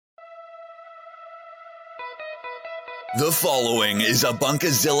The following is a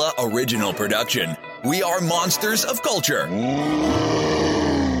Bunkazilla original production. We are monsters of culture.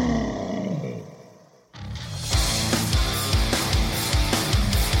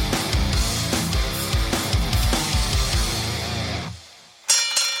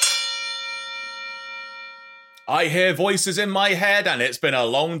 I hear voices in my head, and it's been a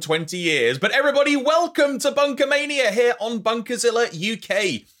long 20 years. But everybody, welcome to Bunkermania here on Bunkerzilla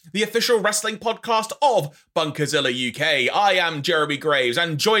UK, the official wrestling podcast of Bunkerzilla UK. I am Jeremy Graves,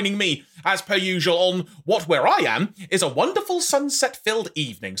 and joining me, as per usual, on where I am, is a wonderful sunset-filled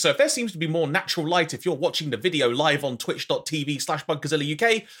evening. So if there seems to be more natural light if you're watching the video live on twitch.tv/Bunkerzilla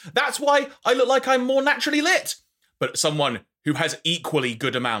UK, that's why I look like I'm more naturally lit. But someone who has equally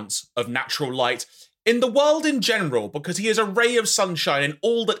good amounts of natural light in the world in general, because he is a ray of sunshine in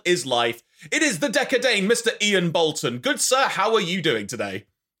all that is life, it is the Decadane, Mr. Ian Bolton. Good sir, how are you doing today?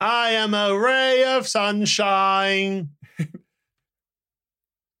 I am a ray of sunshine.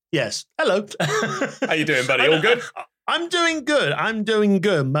 Yes. Hello. How you doing, buddy? All good? I'm doing good. I'm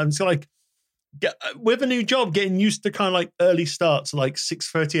just like, with a new job, getting used to kind of like early starts, like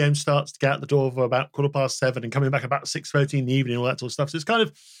 6:30 a.m. starts to get out the door for about 7:15 and coming back about 6:30 in the evening, all that sort of stuff. So it's kind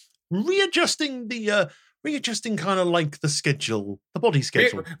of readjusting kind of like the schedule, the body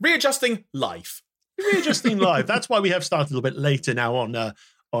schedule. Readjusting life. Readjusting life. That's why we have started a little bit later now on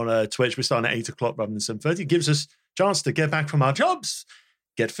Twitch. We're starting at 8 o'clock rather than 7:30. It gives us a chance to get back from our jobs,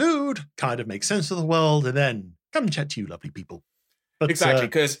 get food, kind of make sense of the world, and then come and chat to you lovely people. But, exactly,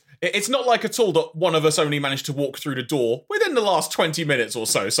 because it's not like at all that one of us only managed to walk through the door within the last 20 minutes or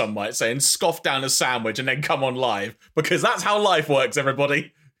so, some might say, and scoff down a sandwich and then come on live, because that's how life works,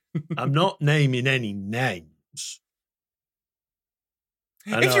 everybody. I'm not naming any names.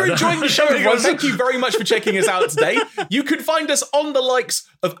 If you're enjoying the show, everyone, thank you very much for checking us out today. You can find us on the likes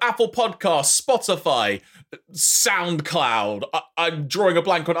of Apple Podcasts, Spotify, SoundCloud. I'm drawing a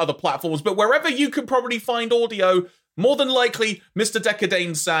blank on other platforms, but wherever you can probably find audio, more than likely, Mr.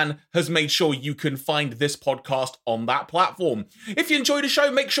 Decadane-san has made sure you can find this podcast on that platform. If you enjoy the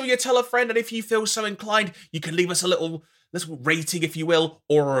show, make sure you tell a friend, and if you feel so inclined, you can leave us a little rating, if you will,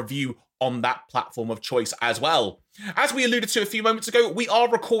 or a review on that platform of choice as well. As we alluded to a few moments ago, we are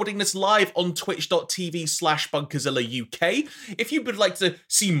recording this live on twitch.tv/Bunkerzilla UK. If you would like to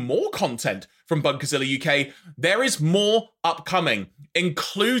see more content from Bunkerzilla UK, there is more upcoming,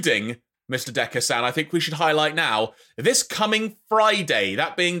 including Mr. Decker-san, I think we should highlight now, this coming Friday,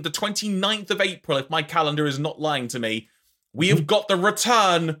 that being the 29th of April, if my calendar is not lying to me, we have got the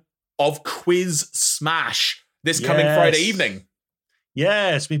return of Quiz Smash this coming Friday evening.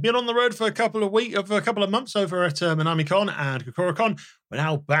 Yes, we've been on the road for a couple of months over at MinamiCon and KokoroCon. We're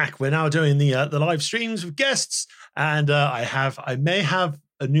now back. We're now doing the live streams with guests, and I may have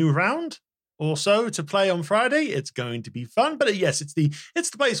a new round or so to play on Friday. It's going to be fun, but yes, it's the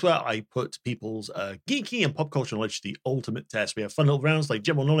place where I put people's geeky and pop culture knowledge to the ultimate test. We have fun little rounds like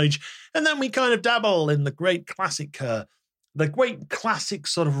general knowledge, and then we kind of dabble in the great classic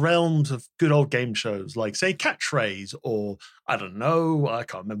sort of realms of good old game shows, like say Catchphrase, or I don't know, I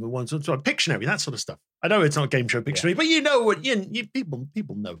can't remember one sort of Pictionary, that sort of stuff. I know it's not game show Pictionary, but you know what? People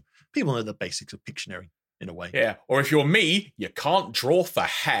know the basics of Pictionary in a way. Yeah, or if you're me, you can't draw for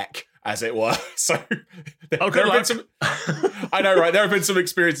heck, as it were. So there have been some. I know, right? There have been some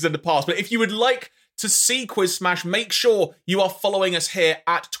experiences in the past, but if you would like to see Quiz Smash, make sure you are following us here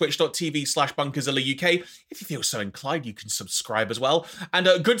at twitch.tv/Bunkerzilla UK. If you feel so inclined, you can subscribe as well. And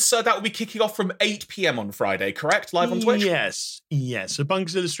good sir, that will be kicking off from 8 p.m. on Friday, correct? Live on Twitch? Yes. So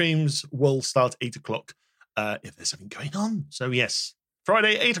Bunkerzilla streams will start 8 o'clock if there's something going on. So yes,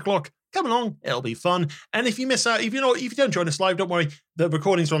 Friday, 8 o'clock. Come along, it'll be fun. And if you miss out, if you don't join us live, don't worry. The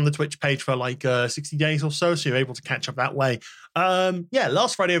recordings are on the Twitch page for like 60 days or so you're able to catch up that way.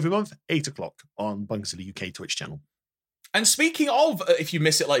 Last Friday every month, 8 o'clock on Bunkerzilla UK Twitch channel. And speaking of, if you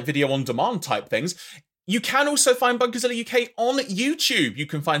miss it, like video on demand type things, you can also find Bunkerzilla UK on YouTube. You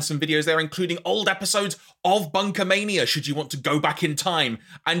can find some videos there, including old episodes of Bunkermania, should you want to go back in time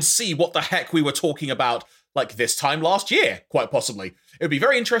and see what the heck we were talking about, like this time last year, quite possibly. It would be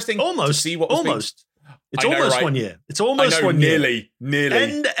very interesting to see what was almost. It's almost right? 1 year. It's almost 1 year. Nearly.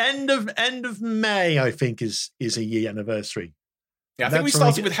 End of May, I think, is a year anniversary. Yeah, I think we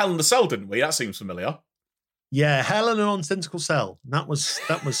started with Hell in the Cell, didn't we? That seems familiar. Yeah, Hell in a Nonsensical Cell. That was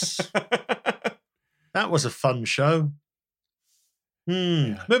that was a fun show.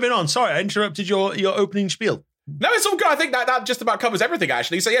 Yeah. Moving on. Sorry, I interrupted your opening spiel. No, it's all good. I think that just about covers everything,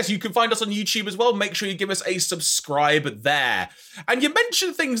 actually. So yes, you can find us on YouTube as well. Make sure you give us a subscribe there. And you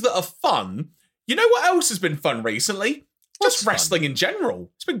mentioned things that are fun. You know what else has been fun recently? Just wrestling in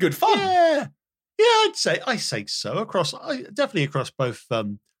general. It's been good fun. Yeah. Yeah, I say so. Definitely across both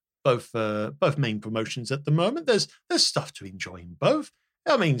main promotions at the moment. There's stuff to enjoy in both.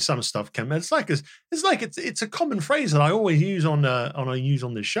 I mean, some stuff can. It's a common phrase that I always use on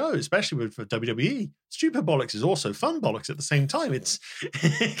this show, especially for WWE. Stupid bollocks is also fun bollocks at the same time. It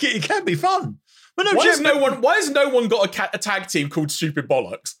can be fun. But no, why has no one got a tag team called Stupid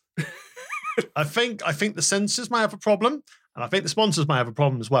Bollocks? I think the censors might have a problem, and I think the sponsors might have a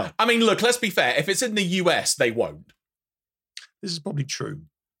problem as well. I mean, look, let's be fair. If it's in the US, they won't. This is probably true.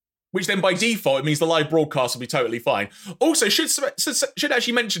 Which then by default, it means the live broadcast will be totally fine. Also, should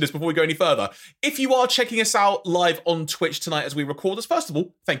actually mention this before we go any further. If you are checking us out live on Twitch tonight as we record this, first of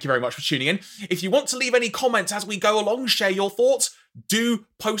all, thank you very much for tuning in. If you want to leave any comments as we go along, share your thoughts, do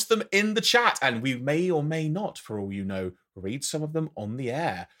post them in the chat. And we may or may not, for all you know, read some of them on the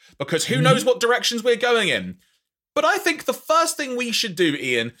air. Because who knows what directions we're going in. But I think the first thing we should do,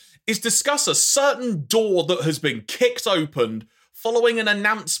 Ian, is discuss a certain door that has been kicked open following an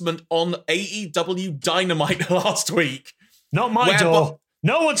announcement on AEW Dynamite last week. Not my door.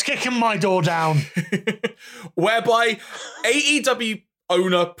 No one's kicking my door down. Whereby AEW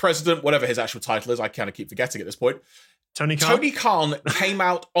owner, president, whatever his actual title is, I kind of keep forgetting at this point, Tony Khan came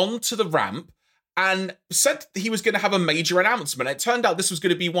out onto the ramp and said he was going to have a major announcement. It turned out this was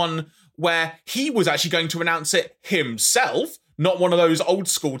going to be one where he was actually going to announce it himself, not one of those old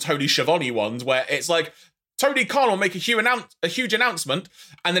school Tony Schiavone ones where it's like, Tony Khan will make a huge announcement,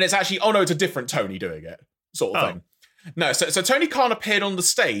 and then it's actually, oh no, it's a different Tony doing it, sort of thing. No, so Tony Khan appeared on the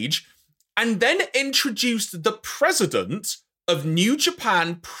stage and then introduced the president of New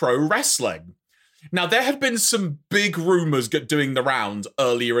Japan Pro Wrestling. Now, there have been some big rumors doing the round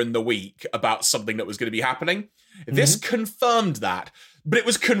earlier in the week about something that was going to be happening. This confirmed that, but it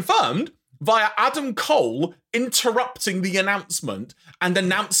was confirmed via Adam Cole interrupting the announcement and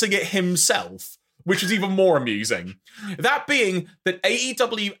announcing it himself, which is even more amusing. That being that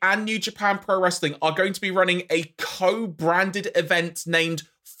AEW and New Japan Pro Wrestling are going to be running a co-branded event named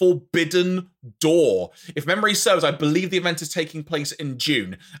Forbidden Door. If memory serves, I believe the event is taking place in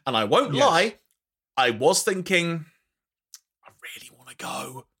June. And I won't lie, I was thinking, I really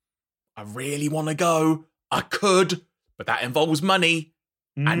want to go. I could, but that involves money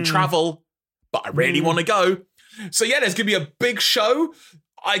and travel. But I really want to go. So yeah, there's going to be a big show.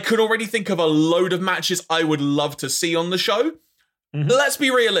 I could already think of a load of matches I would love to see on the show. Let's be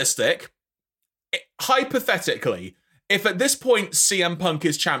realistic. Hypothetically, if at this point CM Punk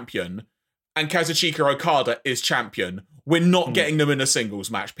is champion and Kazuchika Okada is champion, we're not getting them in a singles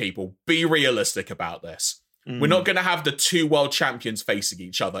match, people. Be realistic about this. We're not going to have the two world champions facing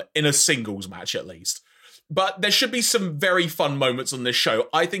each other in a singles match, at least. But there should be some very fun moments on this show.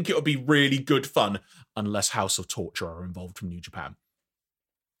 I think it'll be really good fun, unless House of Torture are involved from New Japan.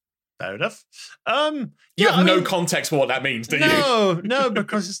 Fair enough. You have no context for what that means, do you? No,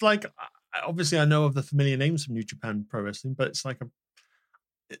 because it's like, obviously I know of the familiar names from New Japan Pro Wrestling, but it's like,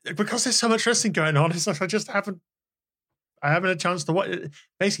 because there's so much wrestling going on, it's like I haven't had a chance to watch it.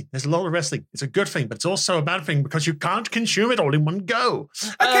 Basically, there's a lot of wrestling. It's a good thing, but it's also a bad thing because you can't consume it all in one go.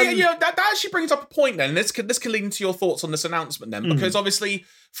 Okay, that actually brings up a point then. This can lead into your thoughts on this announcement then, because obviously,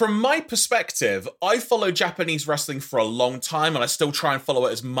 from my perspective, I follow Japanese wrestling for a long time, and I still try and follow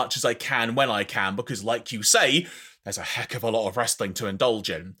it as much as I can when I can, because like you say, there's a heck of a lot of wrestling to indulge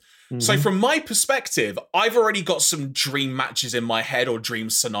in. So from my perspective, I've already got some dream matches in my head or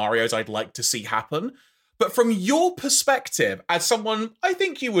dream scenarios I'd like to see happen. But from your perspective, as someone I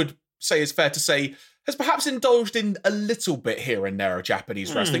think you would say is fair to say has perhaps indulged in a little bit here and there of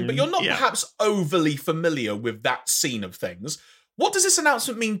Japanese wrestling, but you're not perhaps overly familiar with that scene of things. What does this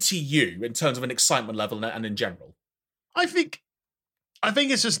announcement mean to you in terms of an excitement level and in general? I think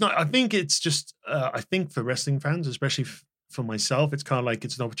it's just not. I think it's just. I think for wrestling fans, especially for myself, it's kind of like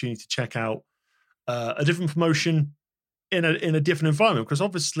it's an opportunity to check out a different promotion in a different environment, because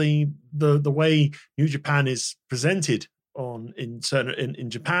obviously the way New Japan is presented in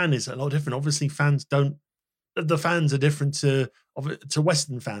Japan is a lot different. Obviously, the fans are different to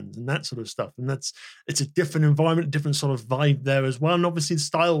Western fans and that sort of stuff, and it's a different environment, a different sort of vibe there as well, and obviously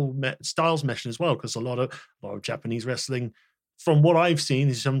the styles mesh as well, because a lot of Japanese wrestling, from what I've seen,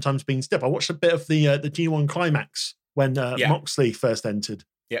 is sometimes being stiff. I watched a bit of the G1 Climax when Moxley first entered.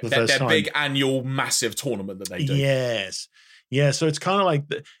 Yeah, their big annual massive tournament that they do. Yes. Yeah, so it's kind of like,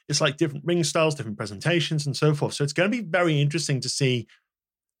 it's like different ring styles, different presentations and so forth. So it's going to be very interesting to see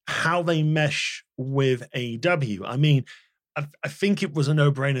how they mesh with AEW. I mean, I think it was a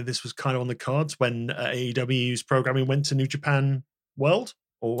no-brainer. This was kind of on the cards when AEW's programming went to New Japan World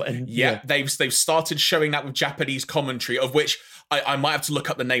They've started showing that with Japanese commentary, of which I might have to look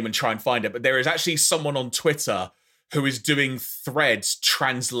up the name and try and find it, but there is actually someone on Twitter who is doing threads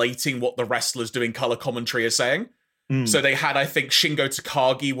translating what the wrestlers doing color commentary is saying. So they had, I think, Shingo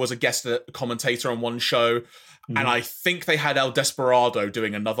Takagi was a guest commentator on one show, and I think they had El Desperado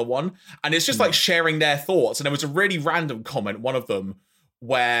doing another one. And it's just like sharing their thoughts. And there was a really random comment, one of them,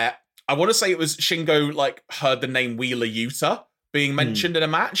 where I want to say it was Shingo like heard the name Wheeler Yuta being mentioned in a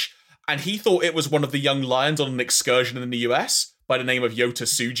match, and he thought it was one of the young lions on an excursion in the US by the name of Yota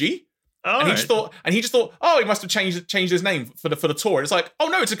Tsuji. And he just thought, oh, he must have changed his name for the tour. And it's like, oh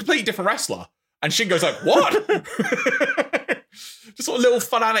no, it's a completely different wrestler. And Shingo's like, what? Just sort of little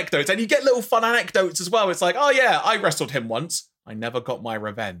fun anecdotes. And you get little fun anecdotes as well. It's like, oh yeah, I wrestled him once. I never got my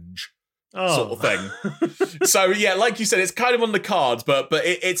revenge. Sort of thing. So yeah, like you said, it's kind of on the cards, but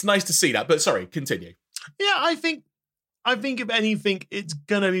it's nice to see that. But sorry, continue. Yeah, I think if anything, it's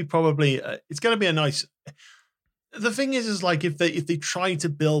gonna be probably it's gonna be a nice. The thing is like if they try to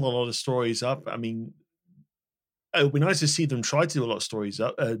build a lot of stories up, I mean, it would be nice to see them try to do a lot of stories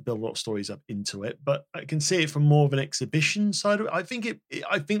up, build a lot of stories up into it. But I can see it from more of an exhibition side of it. I think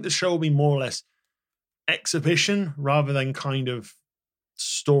the show will be more or less exhibition rather than kind of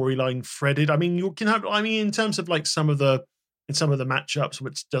storyline threaded. I mean, you can have. I mean, in terms of like some of the matchups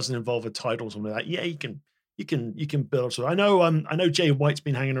which doesn't involve a title or something like that. Yeah, you can build. So I know Jay White's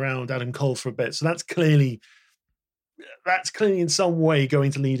been hanging around Adam Cole for a bit, so that's clearly in some way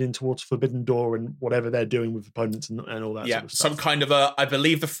going to lead in towards Forbidden Door and whatever they're doing with opponents and all that. Yeah, sort of stuff. some kind of I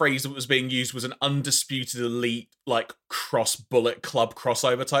believe the phrase that was being used was an undisputed elite like cross Bullet Club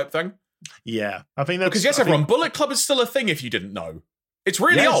crossover type thing. Yeah, I think that's because yes, everyone, Bullet Club is still a thing if you didn't know. It's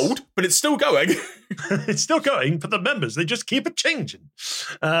really old, but it's still going. It's still going, but the members, they just keep it changing.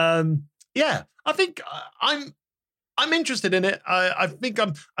 Yeah, I think I'm interested in it. I think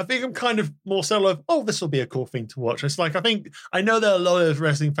I'm kind of more so of, oh, this will be a cool thing to watch. It's like I know there are a lot of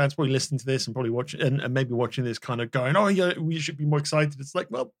wrestling fans probably listening to this and probably watching and maybe watching this kind of going, oh yeah, we should be more excited. It's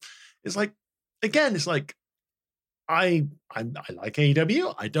like, well, it's like again, it's like I like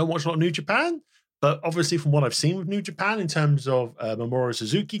AEW. I don't watch a lot of New Japan. But obviously, from what I've seen with New Japan in terms of Minoru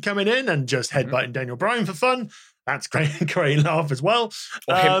Suzuki coming in and just headbutting Daniel Bryan for fun, that's great laugh as well.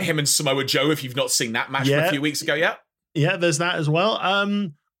 Or him and Samoa Joe, if you've not seen that match from a few weeks ago yet. Yeah, there's that as well.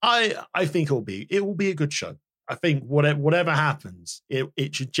 I think it will be a good show. I think whatever happens,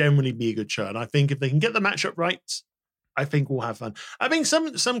 it should generally be a good show. And I think if they can get the matchup right, I think we'll have fun. I think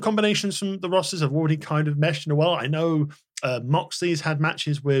some combinations from the rosters have already kind of meshed in a well. I know Moxley's had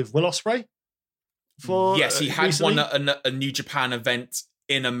matches with Will Ospreay. Yes, he had recently. one at a New Japan event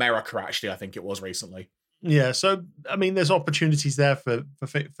in America, actually, I think it was recently. Yeah, so, I mean, there's opportunities there for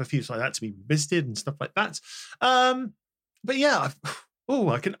feuds like that to be revisited and stuff like that. But yeah,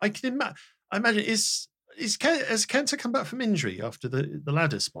 I imagine, has Kenta come back from injury after the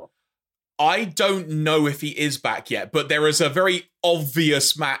ladder spot? I don't know if he is back yet, but there is a very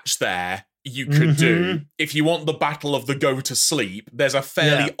obvious match there you could do. If you want the battle of the go to sleep, there's a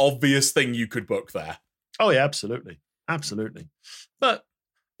fairly obvious thing you could book there. Oh yeah, absolutely. But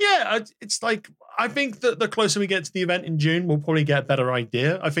yeah, it's like, I think that the closer we get to the event in June, we'll probably get a better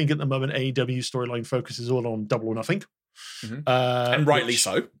idea. I think at the moment AEW storyline focuses all on Double or Nothing. And rightly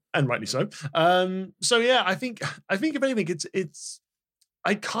so. So yeah, I think if anything, it's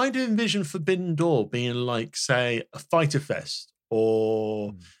I kind of envision Forbidden Door being like, say, a Fighter Fest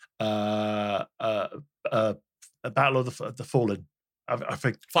or a Battle of the Fallen. I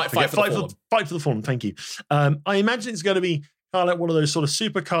think Fight for the Fallen. Thank you. I imagine it's going to be kind of like one of those sort of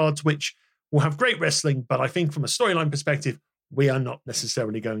super cards, which will have great wrestling, but I think from a storyline perspective, we are not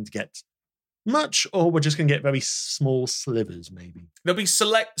necessarily going to get much, or we're just going to get very small slivers, maybe. There'll be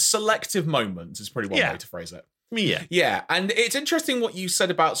selective moments, is pretty one way to phrase it. Yeah, and it's interesting what you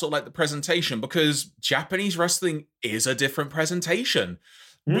said about sort of like the presentation, because Japanese wrestling is a different presentation.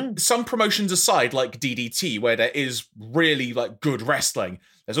 Some promotions aside, like DDT, where there is really like good wrestling,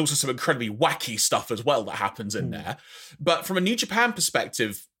 there's also some incredibly wacky stuff as well that happens in there. But from a New Japan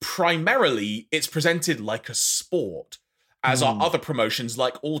perspective, primarily it's presented like a sport, as are other promotions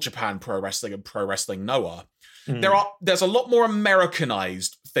like All Japan Pro Wrestling and Pro Wrestling Noah. There's a lot more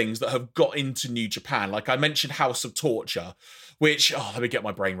Americanized things that have got into New Japan. Like I mentioned House of Torture, which, let me get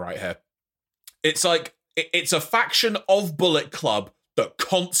my brain right here. It's like, it's a faction of Bullet Club that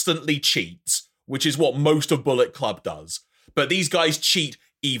constantly cheats, which is what most of Bullet Club does. But these guys cheat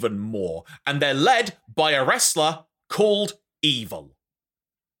even more. And they're led by a wrestler called Evil.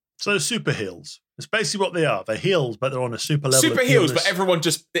 So super heels. It's basically what they are. They're heels, but they're on a super level. Super heels, but everyone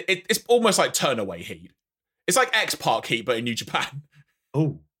just... It's almost like turn away heat. It's like X-Pac heat, but in New Japan.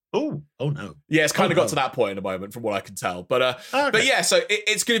 Oh no. Yeah, it's kind of got to that point in a moment from what I can tell. But yeah, so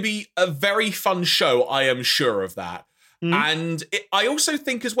it's going to be a very fun show. I am sure of that. And I also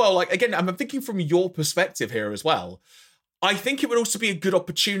think as well, like, again, I'm thinking from your perspective here as well. I think it would also be a good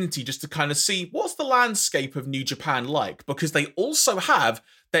opportunity just to kind of see what's the landscape of New Japan like, because they also have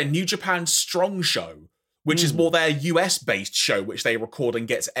their New Japan Strong show, which is more their US-based show, which they record and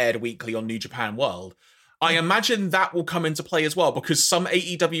gets aired weekly on New Japan World. I imagine that will come into play as well, because some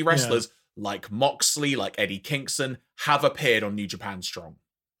AEW wrestlers, like Moxley, like Eddie Kingston, have appeared on New Japan Strong.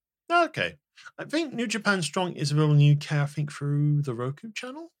 Okay. I think New Japan Strong is available in the UK, I think, through the Roku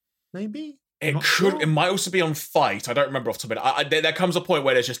channel, maybe? It might also be on Fight. I don't remember off the top of it. There comes a point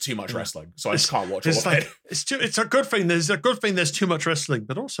where there's just too much wrestling, so I just can't watch all of it. It's a good thing. There's too much wrestling,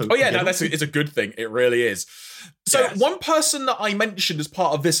 but also... Oh yeah, no, it's a good thing. It really is. So one person that I mentioned as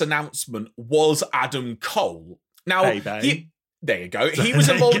part of this announcement was Adam Cole. Now, there you go. He was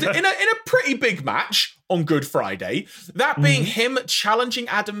involved in a pretty big match on Good Friday. That being him challenging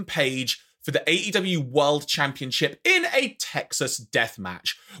Adam Page for the AEW World Championship in a Texas death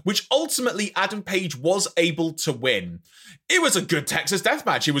match, which ultimately Adam Page was able to win. It was a good Texas death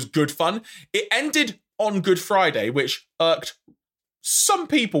match. It was good fun. It ended on Good Friday, which irked some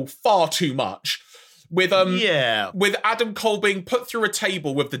people far too much. With Adam Cole being put through a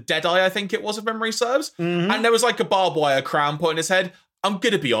table with the Deadeye, I think it was, if memory serves. And there was like a barbed wire crown put in his head. I'm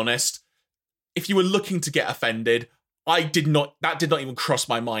going to be honest. If you were looking to get offended, that did not even cross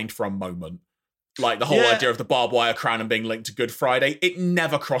my mind for a moment. Like the whole idea of the barbed wire crown and being linked to Good Friday, it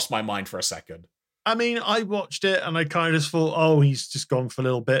never crossed my mind for a second. I mean, I watched it and I kind of thought, oh, he's just gone for a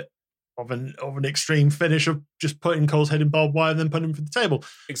little bit of an extreme finish of just putting Cole's head in barbed wire and then putting him for the table.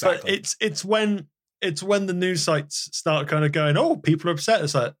 Exactly. But it's when the news sites start kind of going, oh, people are upset.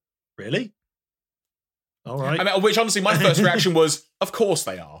 It's like, really? All right. I mean, which honestly, my first reaction was, of course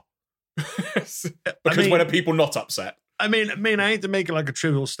they are. Because when are people not upset? I mean, I hate to make it like a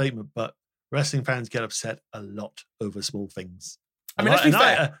trivial statement, but wrestling fans get upset a lot over small things. I mean, let's be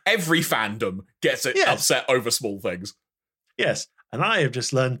fair. Every fandom gets upset over small things. Yes, and I have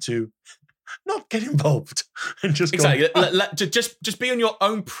just learned to not get involved and just just be on your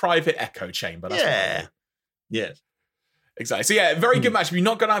own private echo chamber. That's yes. Exactly. So yeah, very good match. If you're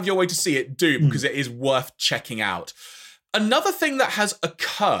not going to have your way to see it, do, because it is worth checking out. Another thing that has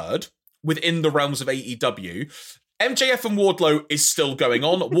occurred within the realms of AEW, MJF and Wardlow is still going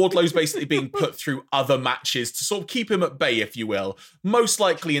on. Wardlow's basically being put through other matches to sort of keep him at bay, if you will. Most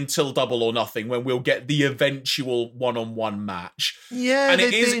likely until Double or Nothing, when we'll get the eventual one-on-one match. Yeah, and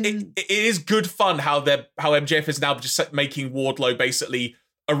it is good fun how MJF is now just making Wardlow basically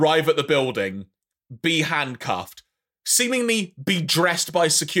arrive at the building, be handcuffed, seemingly be dressed by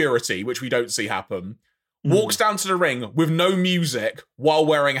security, which we don't see happen. Walks down to the ring with no music while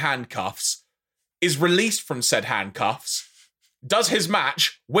wearing handcuffs, is released from said handcuffs, does his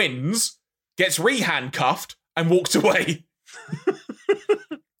match, wins, gets re-handcuffed, and walks away.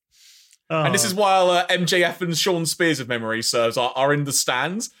 And this is while MJF and Sean Spears, if memory serves, are in the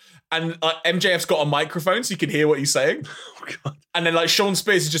stands. And MJF's got a microphone so you can hear what he's saying. Oh, God. And then Sean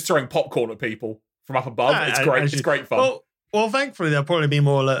Spears is just throwing popcorn at people from up above. It's great. It's great fun. Well, thankfully, there'll probably be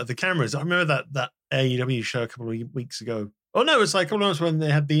more alert of the cameras. I remember that AEW show a couple of weeks ago. Oh, no, it's like a couple of months when they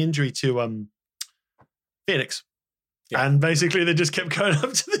had the injury to Phoenix. Yeah. And basically, they just kept going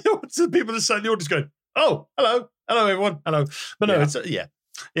up to the people inside the audience going, oh, hello, everyone, hello. But no, it's, MGF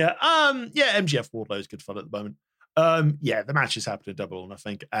Wardlow is good fun at the moment. The match is happening Double or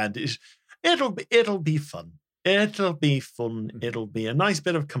Nothing, and it'll be fun. It'll be fun. It'll be a nice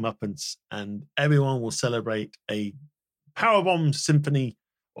bit of comeuppance, and everyone will celebrate a powerbomb symphony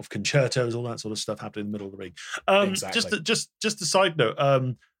of concertos, all that sort of stuff happening in the middle of the ring. Exactly. Just a side note.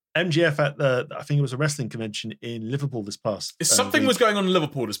 MGF at I think it was a wrestling convention in Liverpool this past something week. was going on in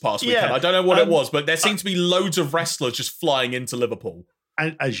Liverpool this past weekend. I don't know what it was, but there seemed to be loads of wrestlers just flying into Liverpool.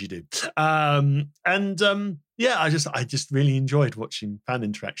 As you do. I just really enjoyed watching fan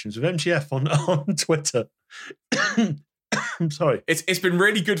interactions with MGF on Twitter. I'm sorry. It's been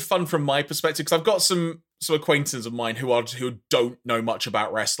really good fun from my perspective, because I've got some acquaintances of mine who don't know much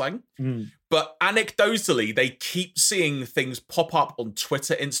about wrestling. But anecdotally, they keep seeing things pop up on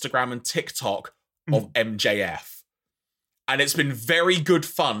Twitter, Instagram, and TikTok of MJF. And it's been very good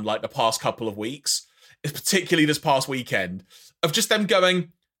fun, like the past couple of weeks, particularly this past weekend, of just them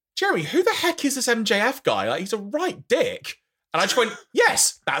going, Jerry, who the heck is this MJF guy? Like, he's a right dick. And I just went,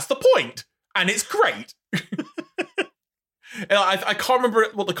 yes, that's the point. And it's great. And I can't remember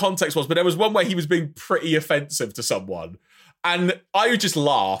what the context was, but there was one where he was being pretty offensive to someone. And I just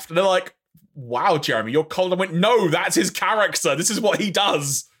laughed. And they're like, wow, Jeremy, you're cold. I went, no, that's his character. This is what he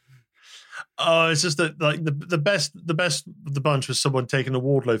does. Oh, it's just that like the best of the bunch was someone taking a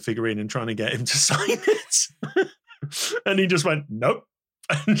Wardlow figurine and trying to get him to sign it. And he just went, nope,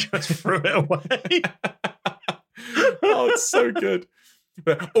 and just threw it away. Oh, it's so good.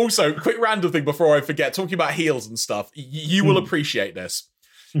 But also, quick random thing before I forget, talking about heels and stuff, you will appreciate this.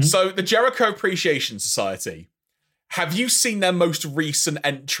 Mm-hmm. So the Jericho Appreciation Society, have you seen their most recent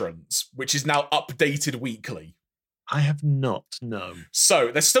entrance, which is now updated weekly? I have not, no.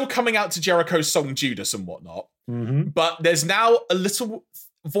 So they're still coming out to Jericho's song Judas and whatnot, but there's now a little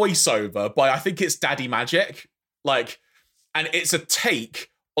voiceover by, I think it's Daddy Magic, and it's a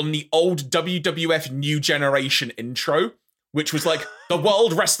take on the old WWF New Generation intro, which was like, the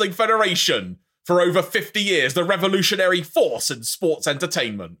World Wrestling Federation, for over 50 years, the revolutionary force in sports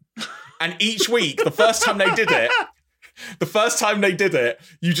entertainment. And each week, the first time they did it,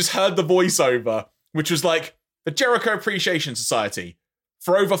 you just heard the voiceover, which was like, the Jericho Appreciation Society,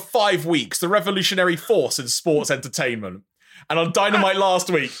 for over 5 weeks, the revolutionary force in sports entertainment. And on Dynamite last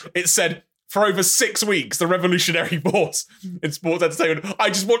week, it said, for over 6 weeks, the revolutionary force in sports entertainment. I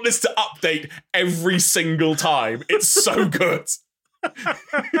just want this to update every single time. It's so good.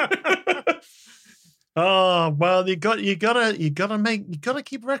 Oh, well, you gotta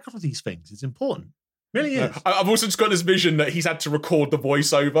keep record of these things. It's important. Really is. I've also just got this vision that he's had to record the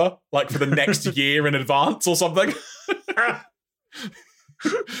voiceover, like for the next year in advance or something.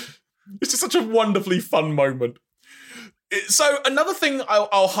 It's just such a wonderfully fun moment. So another thing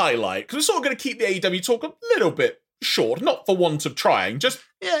I'll highlight, because we're sort of going to keep the AEW talk a little bit short, not for want of trying, just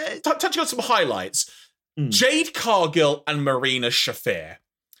touching on some highlights. Jade Cargill and Marina Shafir.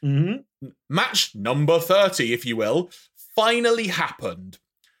 Match number 30, if you will, finally happened.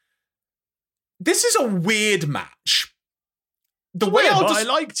 This is a weird match. I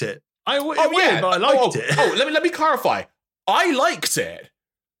liked it. But I liked it. Let me clarify. I liked it,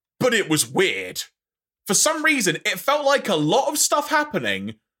 but it was weird. For some reason, it felt like a lot of stuff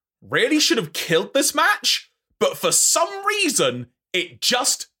happening really should have killed this match, but for some reason, it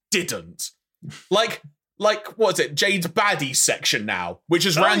just didn't. Like what is it? Jade's Baddies section now, which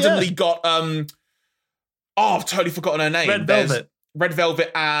has randomly got I've totally forgotten her name. Red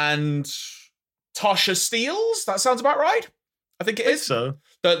Velvet and Tasha Steeles? That sounds about right. I think it is. So.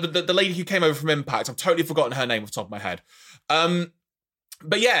 The lady who came over from Impact. I've totally forgotten her name off the top of my head.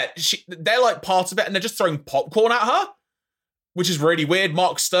 But yeah, they're like part of it and they're just throwing popcorn at her, which is really weird.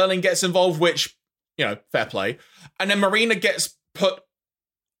 Mark Sterling gets involved, which, fair play. And then Marina gets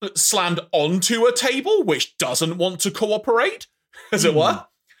slammed onto a table, which doesn't want to cooperate, as it were.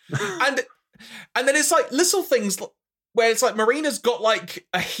 And then it's like little things where it's like Marina's got like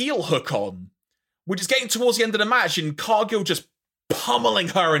a heel hook on, which is getting towards the end of the match, and Cargill just pummeling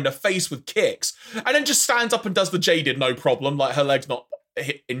her in the face with kicks, and then just stands up and does the Jaded, no problem, like her leg's not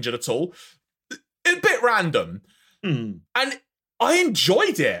injured at all. A bit random. And I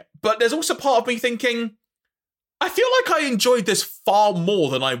enjoyed it, but there's also part of me thinking, I feel like I enjoyed this far more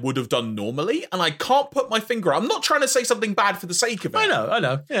than I would have done normally, and I can't put my finger. I'm not trying to say something bad for the sake of it. I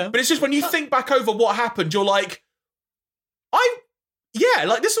know, yeah. But it's just when you think back over what happened, you're like, I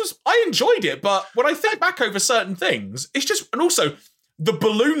enjoyed it, but when I think back over certain things, it's just, and also the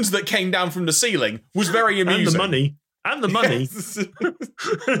balloons that came down from the ceiling was very amusing. And the money. Yes.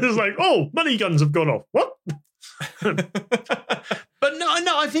 It's like, oh, money guns have gone off. What? But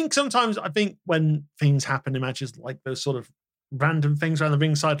no, I think sometimes, when things happen in matches like those sort of random things around the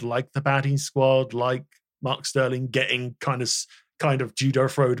ringside, like the Baddie Squad, like Mark Sterling getting kind of judo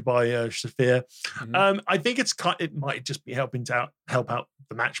throwed by Shafir. I think it might just be help out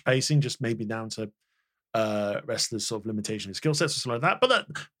the match pacing, just maybe down to wrestlers' sort of limitation of skill sets or something like that.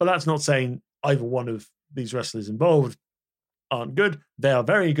 But that's not saying either one of these wrestlers involved aren't good. They are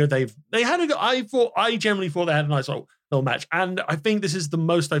very good. I generally thought they had a nice little match, and I think this is the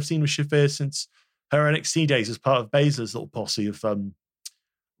most I've seen with Shafir since her NXT days as part of Baszler's little posse of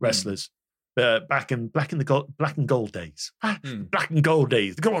wrestlers. Back in black and gold days, black and gold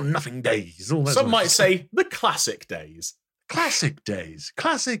days, the good or nothing days. Some might say the classic days. Classic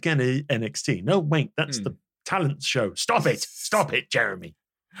NXT. No, wait, that's the talent show. Stop it, Jeremy.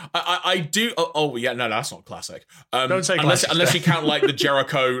 I do. Oh yeah, no, that's not classic. Don't say unless you count like the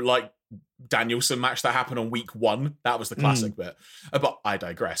Jericho Danielson match that happened on week 1. That was the classic bit. But I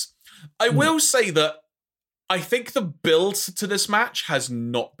digress. I will say that I think the build to this match has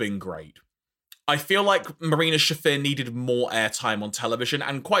not been great. I feel like Marina Shafir needed more airtime on television,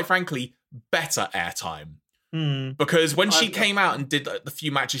 and quite frankly, better airtime. Because when she came out and did the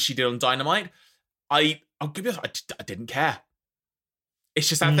few matches she did on Dynamite, I'll give you, I didn't care. It's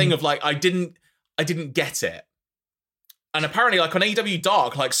just that thing of like, I didn't get it. And apparently, like on AEW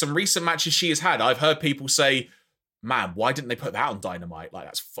Dark, like some recent matches she has had, I've heard people say, man, why didn't they put that on Dynamite? Like,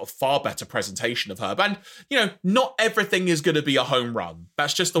 that's far better presentation of her. And, you know, not everything is going to be a home run.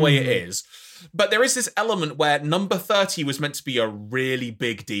 That's just the way it is. But there is this element where number 30 was meant to be a really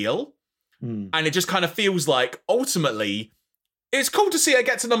big deal. And it just kind of feels like, ultimately, it's cool to see her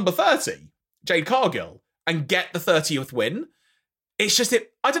get to number 30, Jade Cargill, and get the 30th win. It's just,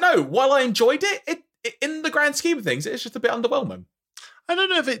 I don't know, while I enjoyed it, in the grand scheme of things, it's just a bit underwhelming. I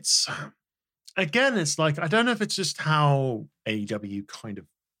don't know if it's, again, it's like, I don't know if it's just how AEW kind of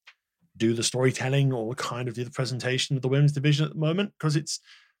do the storytelling or kind of do the presentation of the women's division at the moment, because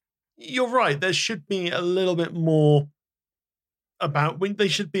you're right, there should be a little bit more there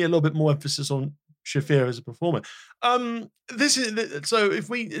should be a little bit more emphasis on Shafir as a performer. So if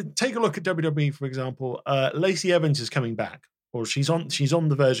we take a look at WWE, for example, Lacey Evans is coming back, or she's on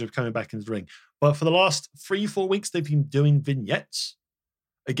the verge of coming back into the ring. But for the last 3-4 weeks, they've been doing vignettes,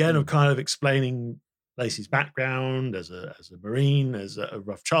 again, of kind of explaining Lacey's background as a Marine, as a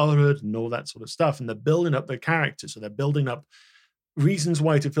rough childhood, and all that sort of stuff. And they're building up their character. So they're building up reasons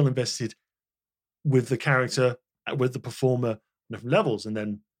why to feel invested with the character, with the performer, on different levels. And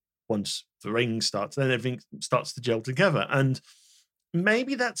then once the ring starts, then everything starts to gel together. And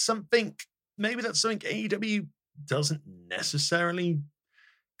maybe that's something AEW doesn't necessarily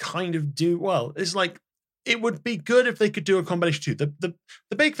kind of do well. It's like, it would be good if they could do a combination too. The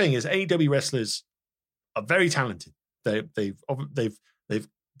big thing is AEW wrestlers are very talented. They've done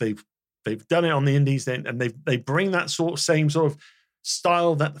it on the indies, and they bring that same sort of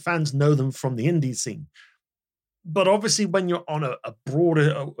style that the fans know them from the indie scene. But obviously, when you're on a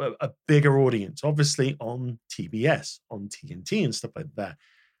broader, a bigger audience, obviously on TBS, on TNT, and stuff like that,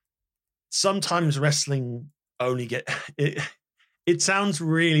 sometimes wrestling only it sounds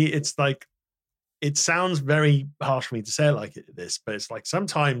very harsh for me to say it like this, but it's like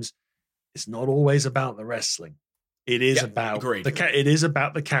sometimes it's not always about the wrestling. It is about it is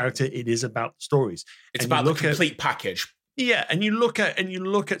about the character. It is about the stories. It's about the complete package. Yeah, and you look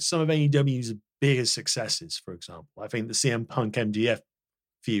at some of AEW's biggest successes. For example, I think the CM Punk MJF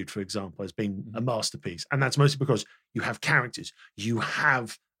feud, for example, has been a masterpiece, and that's mostly because you have characters, you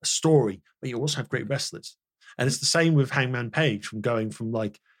have a story, but you also have great wrestlers. And it's the same with Hangman Page, from going from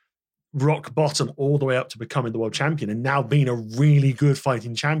like rock bottom all the way up to becoming the world champion and now being a really good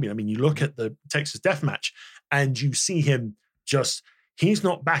fighting champion. I mean, you look at the Texas Death Match and you see him he's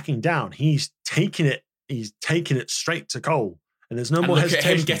not backing down. He's taking it straight to Cole. And there's no more hesitation.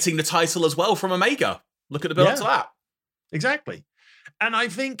 Look at him getting the title as well from Omega. Look at the build up to that. Exactly. And I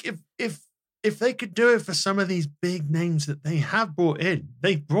think if they could do it for some of these big names that they have brought in,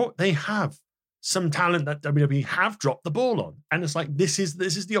 they have some talent that WWE have dropped the ball on. And it's like, this is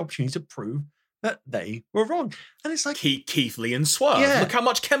the opportunity to prove that they were wrong. And it's like Keith Lee and Swerve. Yeah. Look how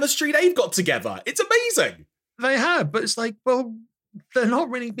much chemistry they've got together. It's amazing. They have, but it's like, well, they're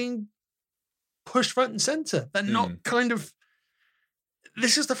not really being pushed front and center. They're not kind of,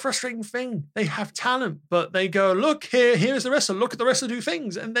 this is the frustrating thing. They have talent, but they go, look, here's the wrestler. Look at the wrestler do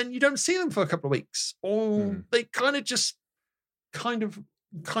things. And then you don't see them for a couple of weeks. Or they kind of just kind of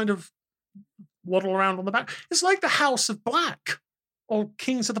waddle around on the back. It's like the House of Black or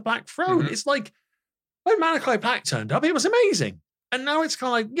Kings of the Black Throne. It's like when Malachi Black turned up, it was amazing. And now it's kind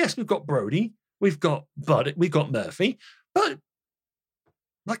of like, yes, we've got Brody, we've got Bud, we've got Murphy, but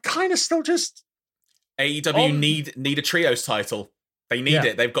like kind of still just AEW need a trios title. They need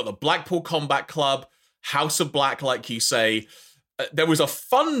it. They've got the Blackpool Combat Club, House of Black, like you say. There was a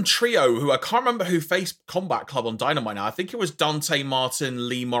fun trio who I can't remember who faced Combat Club on Dynamite now. I think it was Dante Martin,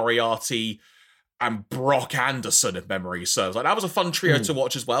 Lee Moriarty, and Brock Anderson, if memory serves. Like, that was a fun trio to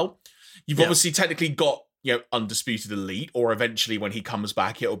watch as well. You've obviously technically got, Undisputed Elite, or eventually when he comes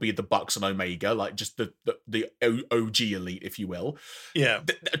back, it'll be the Bucks and Omega, like just the OG Elite, if you will. Yeah.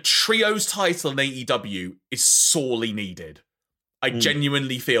 A trios title in AEW is sorely needed. I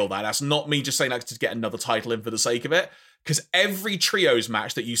genuinely feel that. That's not me just saying that to get another title in for the sake of it. Because every trios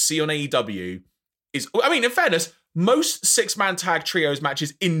match that you see on AEW is, I mean, in fairness, most 6-man tag trios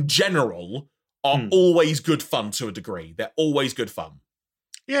matches in general are always good fun to a degree. They're always good fun.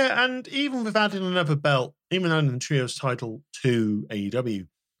 Yeah, and even with adding another belt, even adding the trios title to AEW,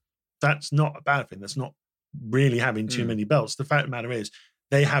 that's not a bad thing. That's not really having too many belts. The fact of the matter is,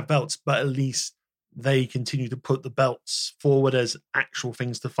 they have belts, but at least they continue to put the belts forward as actual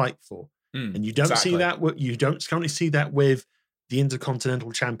things to fight for. And you don't see that. You don't currently see that with the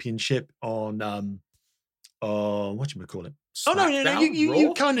Intercontinental Championship on whatchamacallit? Oh no,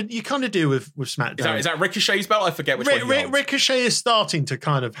 you kind of do with SmackDown. Is that Ricochet's belt? I forget which one. Ricochet is starting to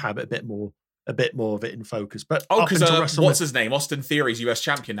kind of have a bit more of it in focus. But because what's his name? Austin Theory's US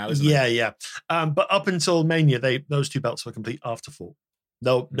champion now, isn't he? Yeah. But up until Mania, those two belts were complete afterthought.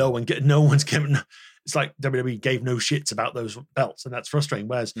 No one's given. It's like WWE gave no shits about those belts, and that's frustrating.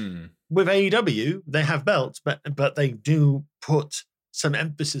 Whereas with AEW, they have belts, but they do put some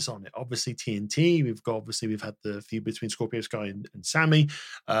emphasis on it. Obviously, TNT. We've had the feud between Scorpio Sky and Sammy.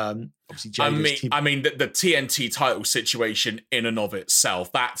 Obviously, I mean, the TNT title situation in and of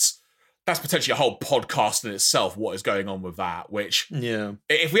itself. That's potentially a whole podcast in itself. What is going on with that? Which,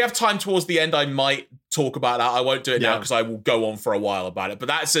 if we have time towards the end, I might talk about that. I won't do it now because I will go on for a while about it. But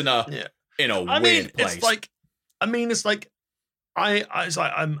that's in a weird place.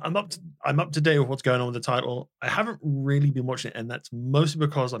 I'm up to date with what's going on with the title. I haven't really been watching it, and that's mostly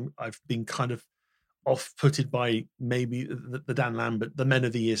because I've been kind of off-putted by maybe the Dan Lambert, the Men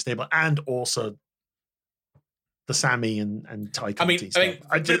of the Year stable, and also the Sammy and Ty Conti stuff.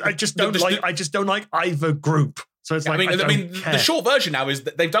 I just don't like either group. So it's the short version now is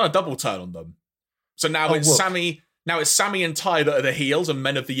that they've done a double turn on them. So now it's Sammy and Ty that are the heels, and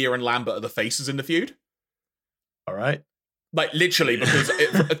Men of the Year and Lambert are the faces in the feud. All right. Like, literally, because...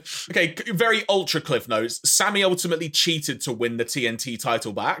 very ultra cliff notes. Sammy ultimately cheated to win the TNT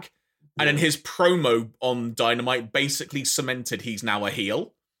title back, and then his promo on Dynamite basically cemented he's now a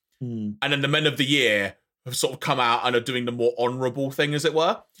heel. And then the Men of the Year have sort of come out and are doing the more honourable thing, as it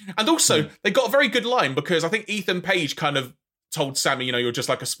were. And also, they got a very good line, because I think Ethan Page kind of told Sammy, you're just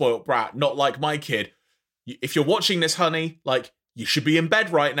like a spoilt brat, not like my kid. If you're watching this, honey, like, you should be in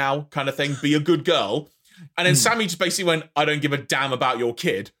bed right now, kind of thing. Be a good girl. And then Sammy just basically went, I don't give a damn about your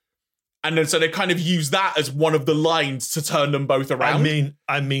kid. And then so they kind of use that as one of the lines to turn them both around.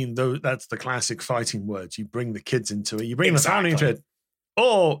 I mean, though, that's the classic fighting words. You bring the kids into it. You bring the family into it.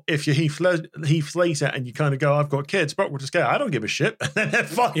 Or if you're Heath Slater and you kind of go, I've got kids, but we'll just go, I don't give a shit. And then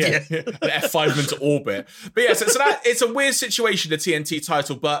fuck you. F5 them into orbit. But yeah, so that it's a weird situation, the TNT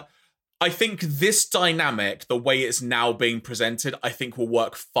title, but I think this dynamic, the way it's now being presented, I think will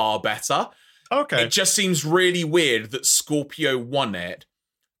work far better. Okay. It just seems really weird that Scorpio won it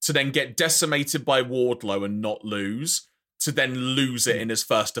to then get decimated by Wardlow and not lose, to then lose it in his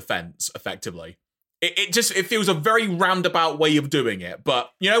first defense, effectively. It feels a very roundabout way of doing it,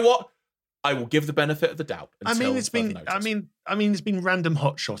 but you know what? I will give the benefit of the doubt. It's been random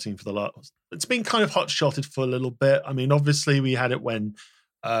hot shotting for the last. It's been kind of hot shotted for a little bit. I mean, obviously we had it when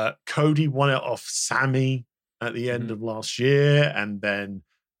Cody won it off Sammy at the end of last year, and then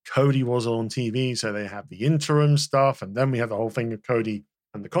Cody was on TV, so they have the interim stuff, and then we have the whole thing of Cody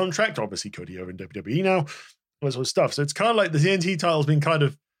and the contract. Obviously, Cody over in WWE now, all that sort of stuff. So it's kind of like the TNT title's been kind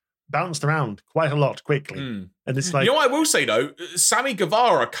of bounced around quite a lot quickly, and it's like, what I will say though, Sammy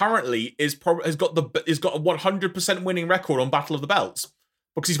Guevara currently has got a 100% winning record on Battle of the Belts,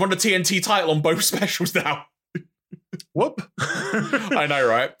 because he's won the TNT title on both specials now. Whoop. I know,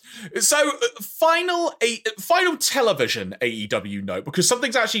 right? So, final television AEW note, because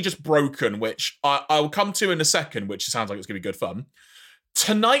something's actually just broken, which I'll come to in a second, which sounds like it's going to be good fun.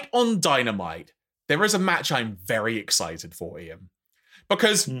 Tonight on Dynamite, there is a match I'm very excited for, Ian.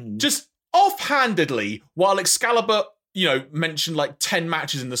 Because just offhandedly, while Excalibur, mentioned like 10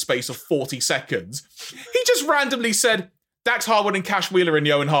 matches in the space of 40 seconds, he just randomly said, Dax Harwood and Cash Wheeler in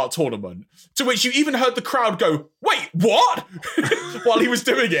the Owen Hart tournament. To which you even heard the crowd go, wait, what? While he was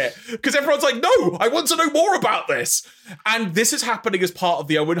doing it. Because everyone's like, no, I want to know more about this. And this is happening as part of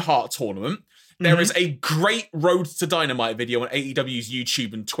the Owen Hart tournament. There is a great Road to Dynamite video on AEW's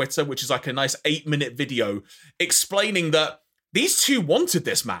YouTube and Twitter, which is like a nice 8-minute video explaining that these two wanted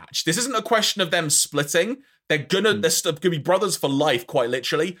this match. This isn't a question of them splitting. They're gonna be brothers for life, quite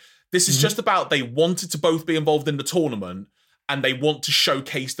literally. This is just about they wanted to both be involved in the tournament, and they want to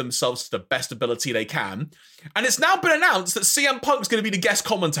showcase themselves to the best ability they can. And it's now been announced that CM Punk's going to be the guest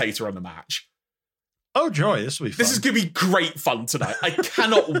commentator on the match. Oh, joy, this will be fun. This is going to be great fun tonight. I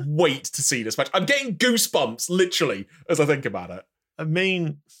cannot wait to see this match. I'm getting goosebumps, literally, as I think about it. I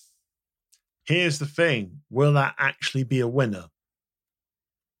mean, here's the thing. Will that actually be a winner?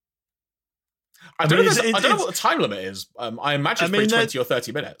 I don't know what the time limit is. I imagine it's probably 20 or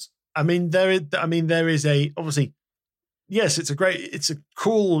 30 minutes. There is obviously, yes, it's a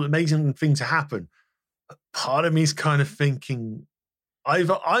cool, amazing thing to happen. Part of me is kind of thinking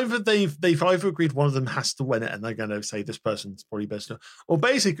either they've either agreed one of them has to win it and they're going to say this person's probably best, or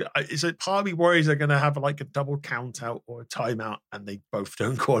basically, is it part of me worries they're going to have like a double count out or a timeout and they both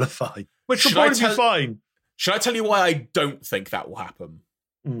don't qualify, which will probably be fine. Should I tell you why I don't think that will happen?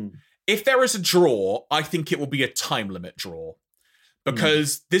 if there is a draw, I think it will be a time limit draw.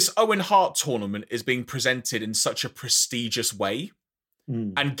 Because this Owen Hart tournament is being presented in such a prestigious way.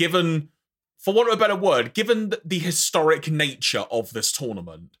 And given, for want of a better word, given the historic nature of this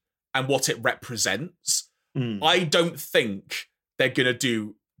tournament and what it represents, I don't think they're going to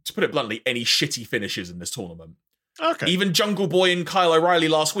do, to put it bluntly, any shitty finishes in this tournament. Okay. Even Jungle Boy and Kyle O'Reilly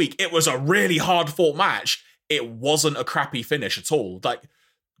last week, it was a really hard-fought match. It wasn't a crappy finish at all. Like,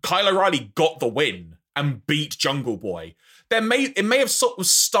 Kyle O'Reilly got the win and beat Jungle Boy. It may have sort of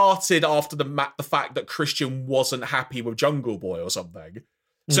started after the fact that Christian wasn't happy with Jungle Boy or something.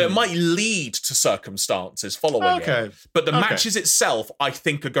 So it might lead to circumstances following it. But the matches itself, I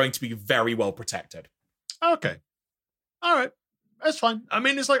think, are going to be very well protected. Okay. All right. That's fine. I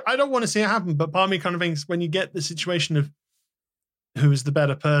mean, it's like, I don't want to see it happen, but part of me kind of thinks when you get the situation of who's the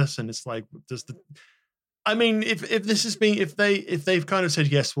better person, it's like, I mean, if this is being, if they've kind of said,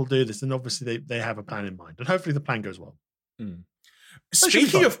 yes, we'll do this, then obviously they have a plan in mind. And hopefully the plan goes well.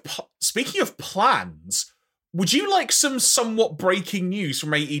 Speaking of plans, would you like some somewhat breaking news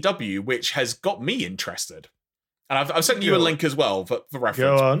from AEW, which has got me interested? And I've sent you a link as well for reference.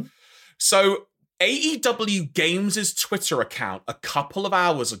 Go on. So AEW Games' Twitter account a couple of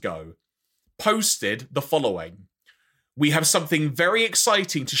hours ago posted the following. We have something very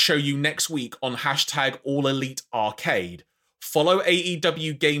exciting to show you next week on #AllEliteArcade. Follow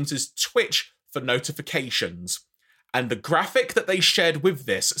AEW Games' Twitch for notifications. And the graphic that they shared with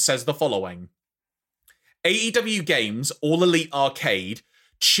this says the following. AEW Games All Elite Arcade,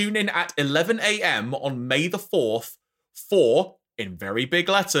 tune in at 11 a.m. on May the 4th for, in very big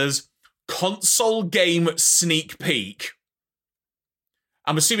letters, console game sneak peek.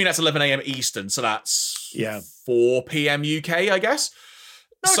 I'm assuming that's 11 a.m. Eastern, so that's 4 p.m. UK, I guess.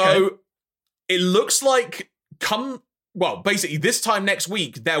 Okay. So it looks like basically this time next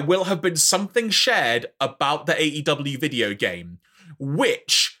week, there will have been something shared about the AEW video game,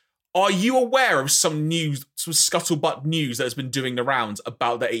 which, are you aware of some news, some scuttlebutt news that has been doing the rounds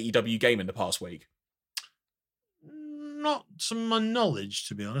about the AEW game in the past week? Not to my knowledge,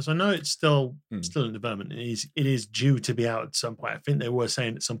 to be honest. I know it's still in development. It is due to be out at some point. I think they were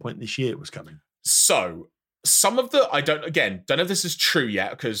saying at some point this year it was coming. So some of the, I don't know if this is true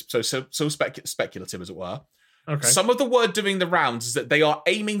yet, because so speculative as it were. Okay. Some of the word doing the rounds is that they are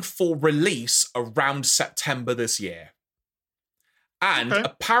aiming for release around September this year. And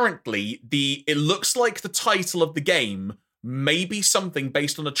apparently it looks like the title of the game may be something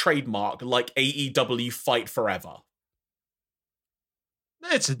based on a trademark like AEW Fight Forever.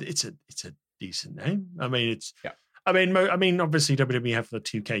 It's a decent name. I mean, I mean, obviously WWE have the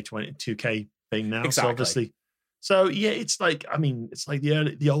 2K thing now. Exactly. So obviously, it's like, I mean, it's like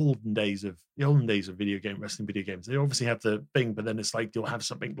the olden days of wrestling video games. They obviously have the thing, but then it's like you'll have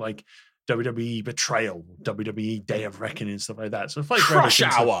something like WWE Betrayal, WWE Day of Reckoning, and stuff like that. So it's like Crush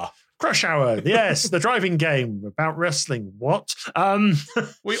Hour. Crush Hour, yes, the driving game about wrestling. What?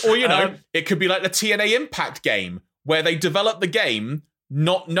 It could be like the TNA Impact game where they developed the game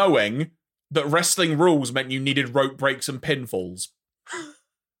not knowing that wrestling rules meant you needed rope breaks and pinfalls.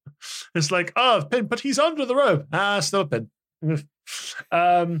 It's like, pin, but he's under the rope. Still a pin.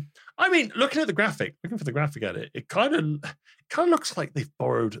 I mean, looking for the graphic at it, it kind of looks like they've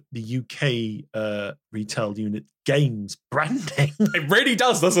borrowed the UK retail unit games branding. It really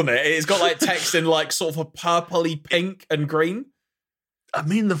does, doesn't it? It's got like text in like sort of a purpley pink and green. I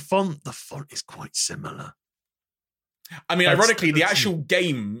mean, the font is quite similar. I mean, ironically, the actual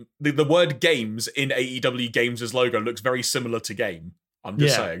game, the word games in AEW Games' logo looks very similar to game. I'm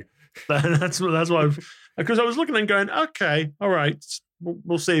just saying. That's why, because I was looking and going, okay, all right,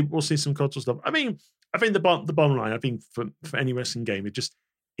 we'll see some console stuff. I mean, I think the bottom line, I think for any wrestling game,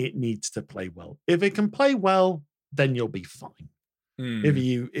 it needs to play well. If it can play well, then you'll be fine.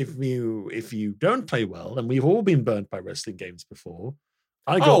 If you don't play well, and we've all been burnt by wrestling games before.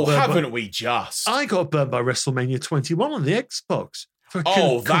 Haven't we just? I got burnt by WrestleMania 21 on the Xbox.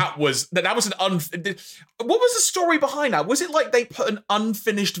 That was an what was the story behind that? Was it like they put an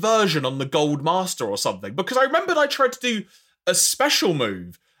unfinished version on the Gold Master or something? Because I remembered I tried to do a special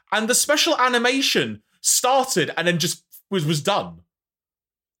move and the special animation started and then just was done.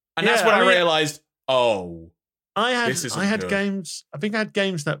 And that's when I realized, I had games. I think I had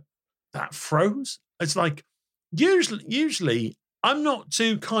games that froze. It's like usually I'm not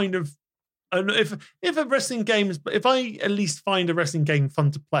too kind of. If a wrestling game if I at least find a wrestling game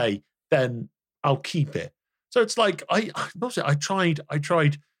fun to play, then I'll keep it. So it's like I tried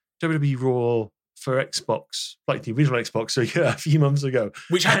WWE Raw for Xbox, like the original Xbox, a few months ago,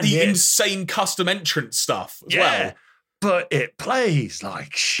 which had the insane custom entrance stuff as well. but it plays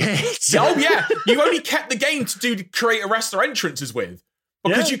like shit. Oh yeah, you only kept the game to create a wrestler entrances with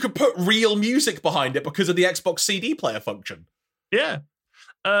because you could put real music behind it because of the Xbox CD player function. Yeah.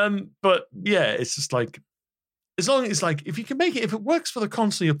 But yeah, it's just like, as long as like, if you can make it, if it works for the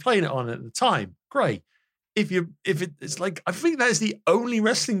console you're playing it on at the time, great. It's like, I think that is the only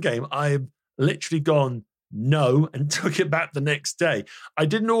wrestling game I've literally gone no and took it back the next day. I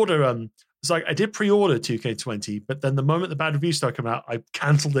didn't order, it's like I did pre-order 2K20, but then the moment the bad reviews started coming out, I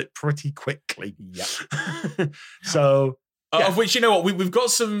cancelled it pretty quickly. Yeah. So, of which, you know what, we've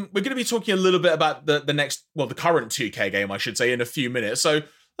got some. We're going to be talking a little bit about the current 2K game, I should say, in a few minutes. So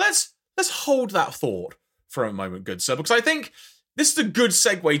let's hold that thought for a moment, good sir, because I think this is a good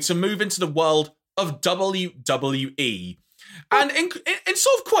segue to move into the world of WWE, and in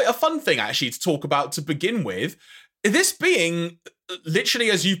sort of quite a fun thing actually to talk about to begin with. This being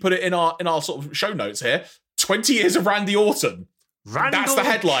literally, as you put it in our sort of show notes here, 20 years of Randy Orton. That's the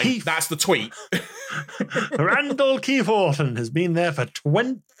headline. Keith. That's the tweet. Randall Keith Orton has been there for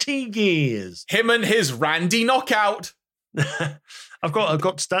 20 years. Him and his Randy knockout. I've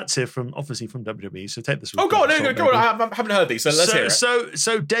got stats here from WWE, so take this. Oh, go on. I haven't heard these, so let's hear it.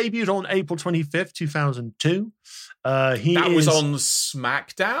 So debuted on April 25th, 2002. That was on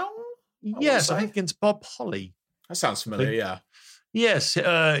SmackDown? Yes, I think against Bob Holly. That sounds familiar, yeah. Yes,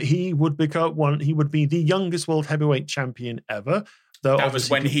 he would be the youngest world heavyweight champion ever. That was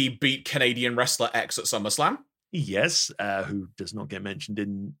when he beat Canadian wrestler X at SummerSlam. Yes, who does not get mentioned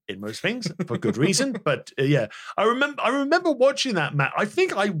in most things for good reason. But yeah, I remember watching that match. I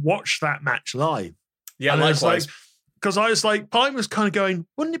think I watched that match live. Yeah, likewise. Because I was like, I was kind of going,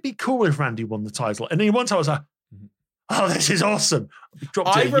 wouldn't it be cool if Randy won the title? And then once I was like, oh, this is awesome.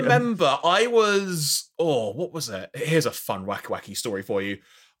 I remember what was it? Here's a fun wacky story for you.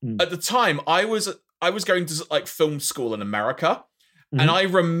 At the time, I was going to like film school in America, and I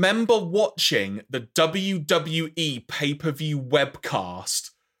remember watching the WWE pay-per-view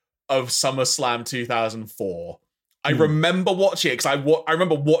webcast of SummerSlam 2004. I remember watching it because I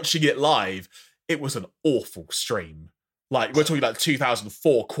remember watching it live. It was an awful stream. Like, we're talking like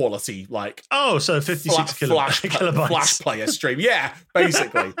 2004 quality, like... Oh, so 56 kilobytes. Flash player stream. Yeah,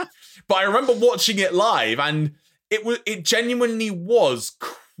 basically. But I remember watching it live, and it genuinely was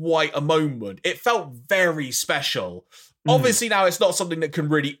quite a moment. It felt very special. Obviously, now it's not something that can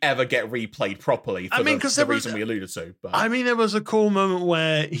really ever get replayed properly for the reason we alluded to. But. I mean, there was a cool moment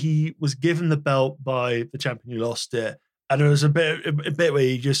where he was given the belt by the champion who lost it, and there was a bit where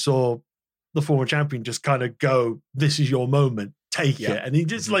you just saw the former champion just kind of go, this is your moment, take it. And he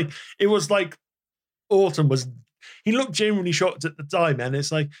just it was like Orton he looked genuinely shocked at the time. And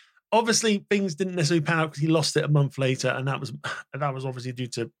it's like, obviously things didn't necessarily pan out because he lost it a month later. And that was obviously due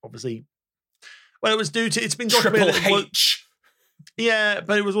to, it's been documented. Triple H. Yeah,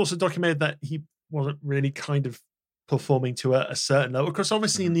 but it was also documented that he wasn't really kind of performing to a certain level. Because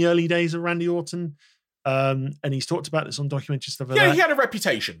obviously in the early days of Randy Orton, and he's talked about this on documentary stuff. He had a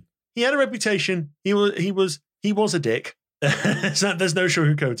reputation. He had a reputation. He was a dick. There's no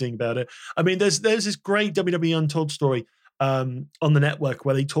sugarcoating about it. I mean, there's this great WWE Untold story on the network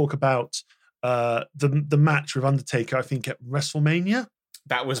where they talk about the match with Undertaker, I think at WrestleMania.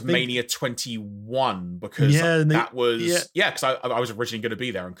 That was Mania 21 because because I was originally going to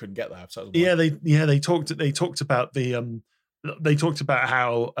be there and couldn't get there. So they talked about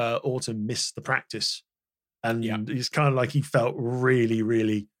how Orton missed the practice, and he's kind of like he felt really,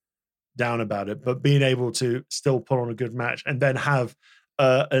 really down about it, but being able to still put on a good match and then have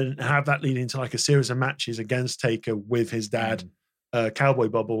that lead into like a series of matches against Taker with his dad, Cowboy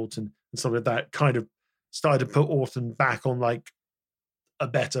Bob Orton, and stuff like that, kind of started to put Orton back on like a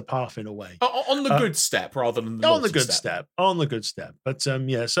better path in a way. On the good step rather than on the good step. On the good step. But so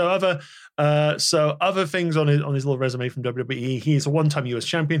other things on his little resume from WWE. He's a one-time US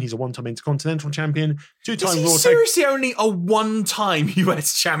champion. He's a one-time Intercontinental champion. Two-time Raw. Seriously, only a one-time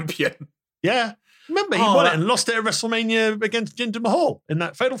US champion. Yeah. Remember, he won it and lost it at WrestleMania against Jinder Mahal in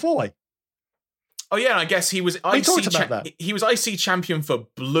that Fatal 4-Way. Oh yeah, and I guess he was he was IC champion for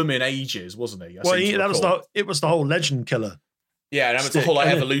blooming ages, wasn't he? It was the whole legend killer. Yeah, and it was the whole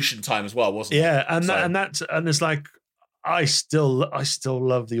evolution time as well, wasn't it? Yeah, and it's like I still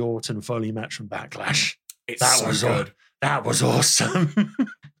love the Orton Foley match from Backlash. That was good. That was awesome.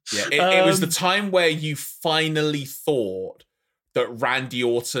 Yeah, it was the time where you finally thought that Randy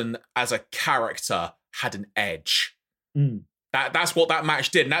Orton as a character had an edge. That's what that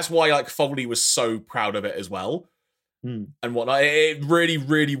match did, and that's why like Foley was so proud of it as well. And whatnot. It really,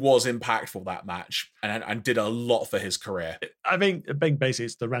 really was impactful, that match, and did a lot for his career. I think basically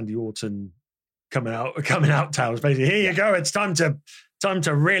it's the Randy Orton coming out towels. Basically, here you go. It's time to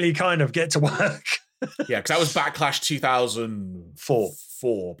really kind of get to work. Yeah, because that was Backlash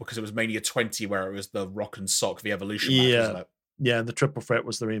 2004 because it was Mania 20 where it was the Rock and Sock, the Evolution match, wasn't it? Yeah, the Triple Threat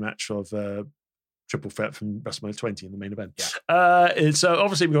was the rematch of Triple Threat from WrestleMania 20 in the main event. Yeah. So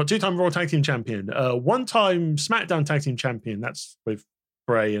obviously we've got 2-time Raw Tag Team Champion, 1-time SmackDown Tag Team Champion. That's with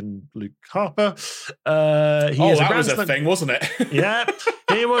Bray and Luke Harper. That was a thing, wasn't it? Yeah.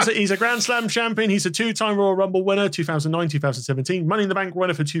 He's a Grand Slam champion. He's a 2-time Royal Rumble winner, 2009, 2017. Money in the Bank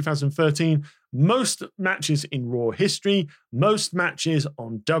winner for 2013. Most matches in Raw history. Most matches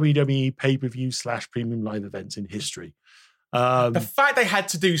on WWE pay-per-view / premium live events in history. The fact they had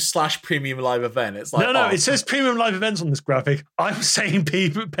to do / premium live event, it's like... No, it says premium live events on this graphic. I'm saying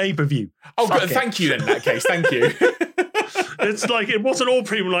pay-per-view. Oh, good. Thank you then, in that case. Thank you. It's like, it wasn't all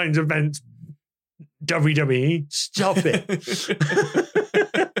premium live events. WWE, stop it.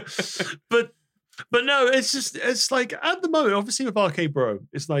 but no, it's like at the moment, obviously with RK Bro,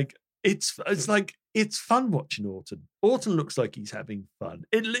 it's fun watching Orton. Orton looks like he's having fun.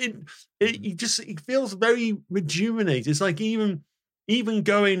 It feels very rejuvenated. It's like even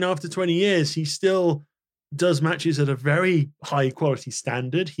going after 20 years, he still does matches at a very high quality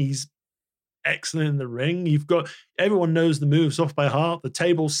standard. He's excellent in the ring. Everyone knows the moves off by heart. The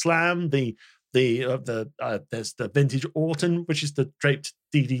table slam, there's the vintage Orton, which is the draped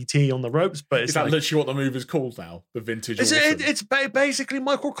DDT on the ropes. But is that literally what the move is called now? The vintage Orton? It's basically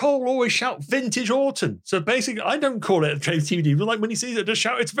Michael Cole always shout vintage Orton. So basically, I don't call it a draped DDT, but like when he sees it, just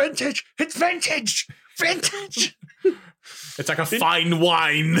shout, it's vintage! It's vintage! Vintage! It's like a fine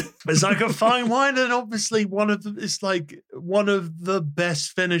wine. It's like a fine wine, and obviously it's like one of the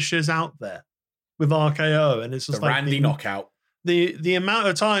best finishers out there with RKO. And it's just the Randy knockout. The amount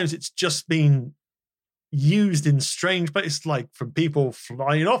of times it's just been used in strange, but it's like from people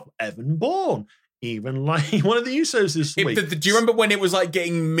flying off, Evan Bourne, even like one of the Usos this week. Do you remember when it was like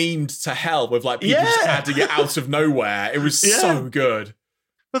getting memed to hell with like people just adding it out of nowhere? It was so good.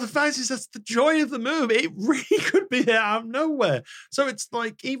 But the fact is, that's the joy of the move. It really could be out of nowhere. So it's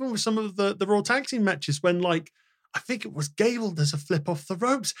like, even with some of the Raw Tag Team matches, when like, I think it was Gable does a flip off the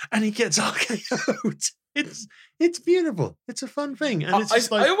ropes and he gets RKO'd. It's beautiful. It's a fun thing. And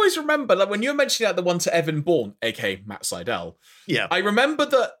it's I always remember, like when you were mentioning that the one to Evan Bourne, aka Matt Sydal. Yeah. I remember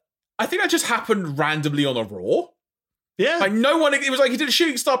that, I think that just happened randomly on a Raw. Yeah. Like it was like he did a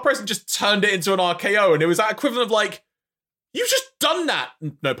shooting star press and just turned it into an RKO. And it was that equivalent of like, you've just done that,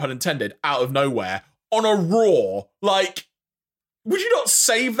 no pun intended, out of nowhere on a Raw. Like, would you not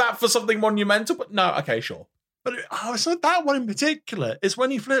save that for something monumental? But no, okay, sure. But so that one in particular is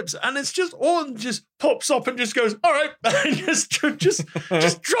when he flips, and it's just Orton just pops up and just goes, all right, and just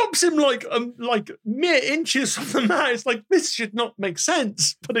drops him like mere inches from the mat. It's like, this should not make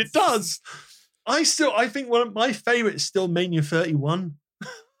sense, but it does. I think one of my favorites is still Mania 31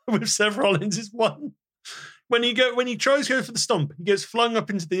 with Seth Rollins is one. When he tries to go for the stomp, he gets flung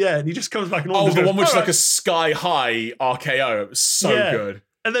up into the air and he just comes back and the one which is like a sky high RKO. It was so good.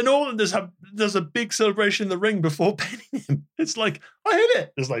 And then Orton does a big celebration in the ring before pinning him. It's like, I hit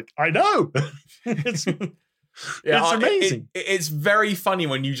it. It's like, I know. It's amazing. It's very funny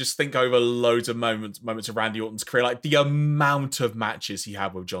when you just think over loads of moments of Randy Orton's career, like the amount of matches he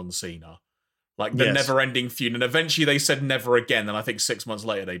had with John Cena, like the never-ending feud. And eventually they said never again. And I think 6 months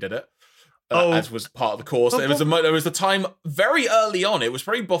later they did it. As was part of the course. There was the time very early on, it was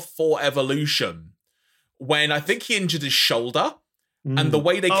probably before Evolution, when I think he injured his shoulder. And the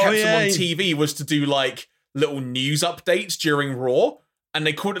way they kept him on TV was to do like little news updates during Raw. And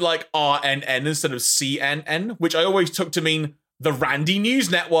they called it like RNN instead of CNN, which I always took to mean the Randy News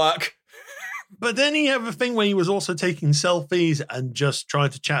Network. But then he had a thing where he was also taking selfies and just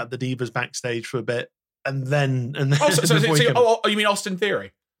trying to chat at the Divas backstage for a bit. And then you mean Austin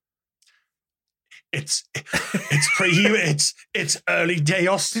Theory? It's early day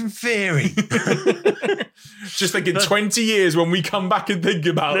Austin Theory. Just thinking 20 years when we come back and think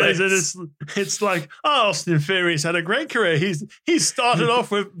about this. It's like, Austin Theory's had a great career. He's started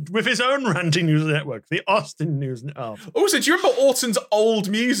off with his own ranting news network, the Austin News Network. Also, do you remember Orton's old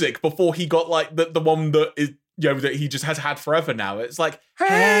music before he got like the one that is that he just has had forever now? It's like,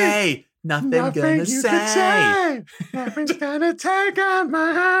 hey, nothing gonna say. Nothing's gonna take out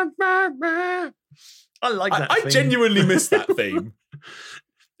my I like that. I genuinely miss that theme.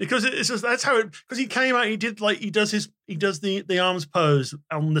 Because it's just because he came out, he does the arms pose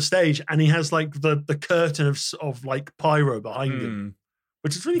on the stage, and he has like the curtain of like pyro behind him,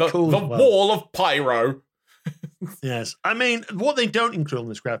 which is really cool. The wall of pyro. Yes. I mean, what they don't include on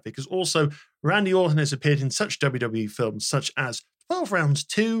this graphic is also Randy Orton has appeared in such WWE films such as 12 Rounds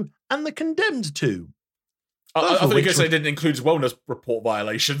 2, and The Condemned 2. I thought you they didn't include wellness report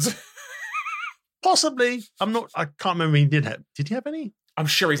violations. Possibly. I can't remember he did have. Did he have any? I'm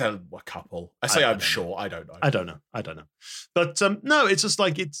sure he's had a couple. I'm sure. I don't know. I don't know. But no, it's just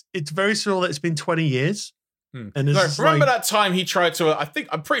like it's very surreal that it's been 20 years. And remember that time he tried to?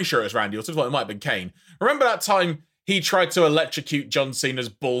 I'm pretty sure it was Randy Orton. Well, it might have been Kane. Remember that time he tried to electrocute John Cena's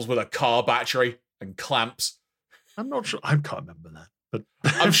balls with a car battery and clamps? I'm not sure. I can't remember that. But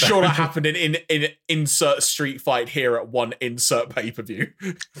I'm sure that happened in insert street fight here at one insert pay-per-view.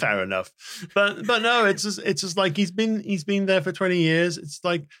 Fair enough. But no, it's just like he's been there for 20 years. It's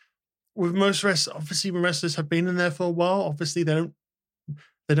like with most wrestlers, obviously when wrestlers have been in there for a while, obviously they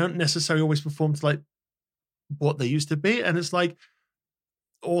don't necessarily always perform to like what they used to be. And it's like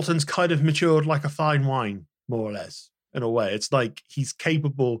Orton's kind of matured like a fine wine, more or less, in a way. It's like he's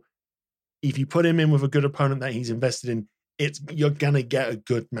capable. If you put him in with a good opponent that he's invested in, you're gonna get a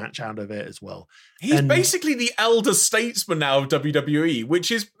good match out of it as well. He's basically the elder statesman now of WWE, which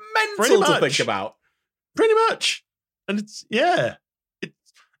is mental to think about. Pretty much. And it's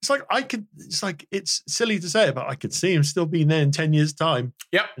it's silly to say it, but I could see him still being there in 10 years' time.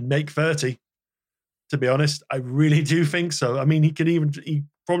 Yep. And make 30. To be honest, I really do think so. I mean, he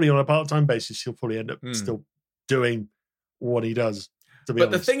probably on a part-time basis, he'll probably end up still doing what he does.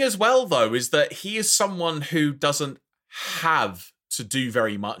 But the thing as well, though, is that he is someone who doesn't have to do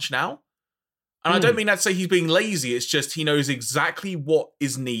very much now. And I don't mean that to say he's being lazy. It's just he knows exactly what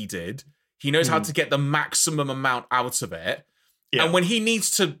is needed. He knows how to get the maximum amount out of it. Yeah. And when he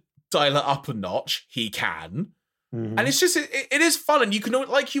needs to dial it up a notch, he can. Mm-hmm. And it's just, it is fun. And you can,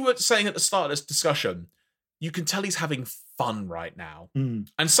 like you were saying at the start of this discussion, you can tell he's having fun right now. And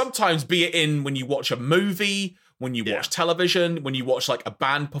sometimes, be it in when you watch a movie, when you watch television, when you watch like a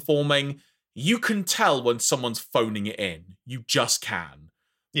band performing, you can tell when someone's phoning it in. You just can.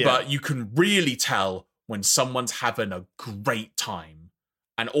 Yeah. But you can really tell when someone's having a great time.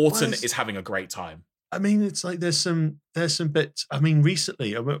 And Orton is having a great time. I mean, it's like there's some bits. I mean,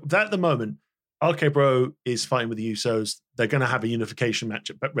 recently, at the moment, RK Bro is fighting with the Usos. They're going to have a unification match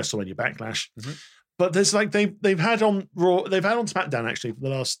at WrestleMania Backlash. Mm-hmm. But there's like they've had on Raw, they've had on SmackDown actually for the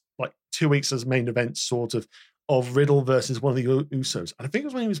last like 2 weeks as main events, sort of Riddle versus one of the Usos. And I think it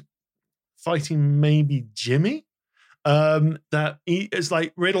was when he was fighting maybe Jimmy. That it's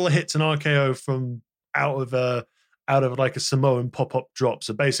like Riddle hits an RKO from out of like a Samoan pop-up drop.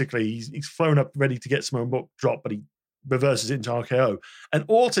 So basically he's flown up ready to get Samoan drop, but he reverses it into RKO. And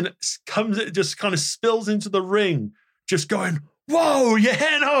Orton just kind of spills into the ring, just going, "Whoa, you hit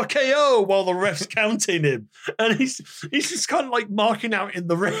an RKO," while the ref's counting him. And he's just kind of like marking out in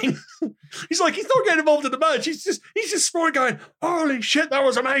the ring. He's like, he's not getting involved in the match. He's just scoring, going, "Holy shit, that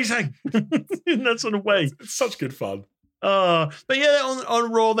was amazing." In that sort of way. It's such good fun. But yeah,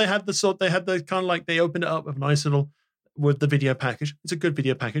 on Raw, they had the kind of like, they opened it up with a nice little, with the video package. It's a good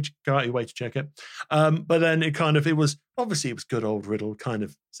video package. Go out your way to check it. But then it was good old Riddle kind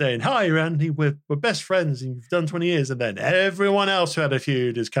of saying, "Hi, Randy, we're best friends and you've done 20 years. And then everyone else who had a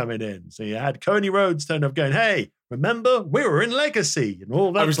feud is coming in. So you had Cody Rhodes turn up going, "Hey, remember, we were in Legacy," and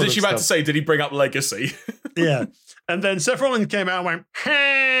all that. I was literally about to say, did he bring up Legacy? Yeah. And then Seth Rollins came out and went,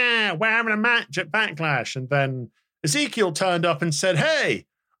 "Ha, we're having a match at Backlash." And then Ezekiel turned up and said, "Hey,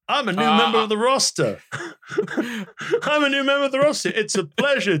 I'm a new member of the roster. I'm a new member of the roster. It's a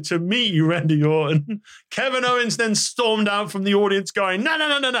pleasure to meet you, Randy Orton." Kevin Owens then stormed out from the audience going,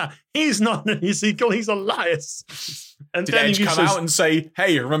 No. He's not an Ezekiel. He's Elias. And did Edge come out and say,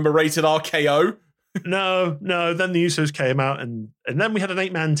 "Hey, remember Rated RKO?" No. Then the Usos came out and then we had an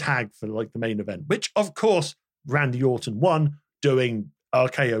 8-man tag for like the main event, which of course Randy Orton won, doing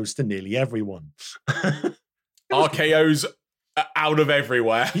RKOs to nearly everyone. RKOs out of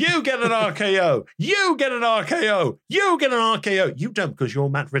everywhere. You get an RKO. You get an RKO. You get an RKO. You don't, because you're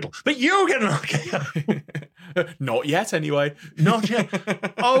Matt Riddle, but you get an RKO. Not yet, anyway. Not yet.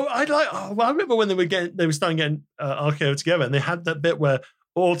 I remember when they were starting getting RKO together, and they had that bit where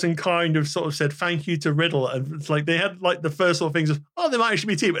Orton kind of sort of said thank you to Riddle, and it's like they had like the first sort of things of, they might actually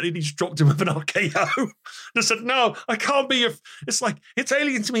be a team, but he just dropped him with an RKO. Just said, "No, I can't be it's like, it's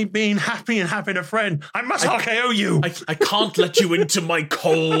alien to me being happy and having a friend. I must RKO you. I can't let you into my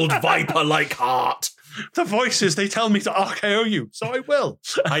cold viper-like heart. The voices, they tell me to RKO you, so I will."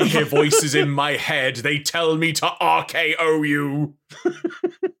 I hear voices in my head. They tell me to RKO you.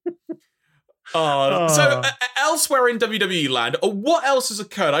 So elsewhere in WWE land, what else has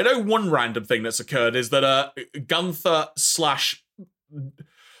occurred? I know one random thing that's occurred is that Gunther /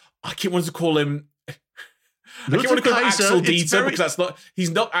 I keep wanting to call him I keep wanting to call him Axel Dieter because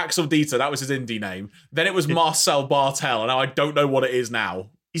he's not Axel Dieter. That was his indie name. Then it was Marcel Bartel, and now I don't know what it is now.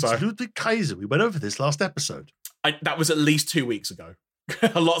 It's Ludwig Kaiser. We went over this last episode. That was at least 2 weeks ago.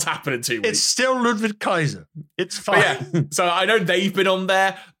 A lot's happened in 2 weeks. It's still Ludwig Kaiser. It's fine. So I know they've been on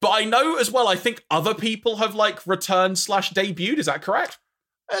there, but I know as well, I think other people have returned/debuted. Is that correct?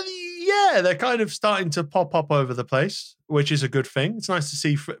 Yeah, they're kind of starting to pop up over the place, which is a good thing. It's nice to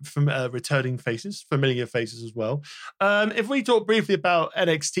see from returning faces, familiar faces as well. If we talk briefly about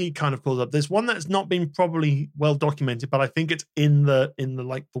NXT kind of calls up, there's one that's not been probably well documented, but I think it's in the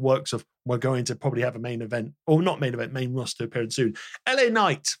works of we're going to probably have a main event, or not main event, main roster appearance soon. LA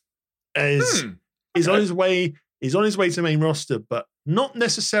Knight is on his way. He's on his way to main roster, but not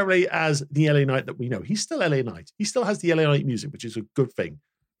necessarily as the LA Knight that we know. He's still LA Knight. He still has the LA Knight music, which is a good thing.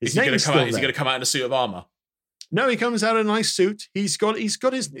 Is he going to come out in a suit of armor? No, he comes out in a nice suit. He's got a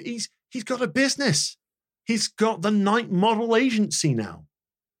business. He's got the Knight Model Agency now,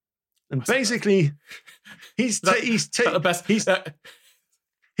 and basically, let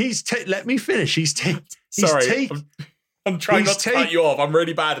me finish. I'm trying not to cut you off. I'm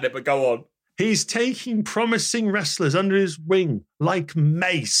really bad at it, but go on. He's taking promising wrestlers under his wing, like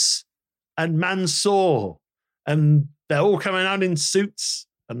Mace and Mansoor, and they're all coming out in suits.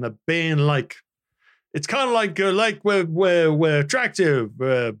 And they're being like, it's kind of like we're attractive,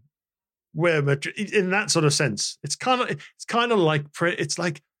 we're in that sort of sense. It's kind of like it's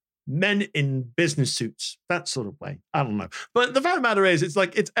like men in business suits, that sort of way. I don't know, but the fact of the matter is, it's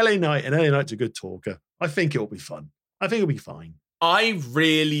LA Knight, and LA Knight's a good talker. I think it'll be fun. I think it'll be fine. I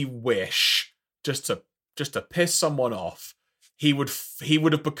really wish just to piss someone off, he would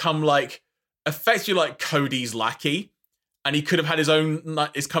have become effectively like Cody's lackey. And he could have had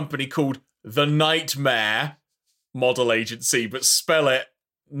his company called The Nightmare Model Agency, but spell it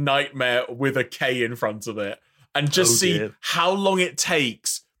Nightmare with a K in front of it. And just see how long it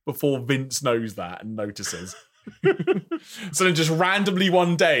takes before Vince knows that and notices. So then just randomly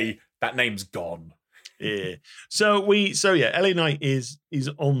one day, that name's gone. Yeah. So LA Knight is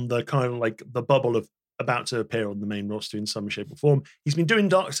on the kind of like the bubble of about to appear on the main roster in some shape or form. He's been doing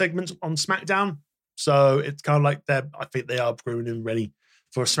dark segments on SmackDown. So it's kind of like I think they are brewing and ready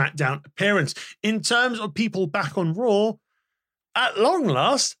for a SmackDown appearance. In terms of people back on Raw, at long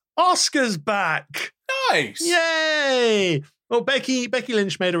last, Asuka's back. Nice. Yay. Well, Becky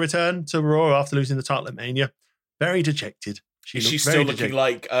Lynch made a return to Raw after losing the title at Mania. Very dejected. She's still looking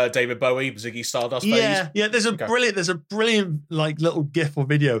like David Bowie, Ziggy Stardust. Yeah. There's a brilliant like little GIF or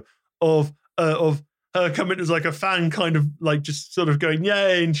video of her coming as like a fan, kind of like just sort of going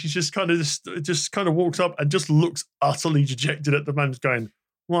yay, and she's just kind of walks up and just looks utterly dejected at the man, just going,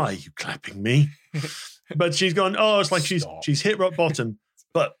 "Why are you clapping me?" But she's gone, it's like she's hit rock bottom.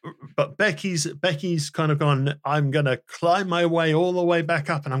 But Becky's kind of gone, I'm gonna climb my way all the way back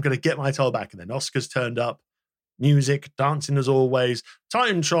up, and I'm gonna get my title back. And then Asuka's turned up, music, dancing as always.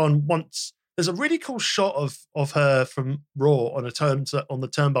 Titantron there's a really cool shot of her from Raw on the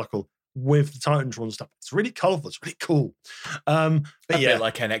turnbuckle with the Titantron stuff. It's really colourful. It's really cool. But a bit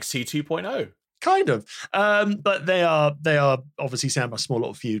like NXT 2.0. Kind of. But they are obviously setting up a small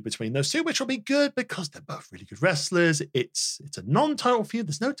little feud between those two, which will be good because they're both really good wrestlers. It's a non-title feud.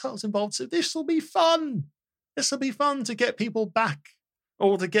 There's no titles involved. So this will be fun. This will be fun to get people back,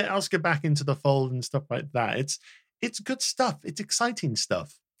 or to get Asuka back into the fold and stuff like that. It's good stuff. It's exciting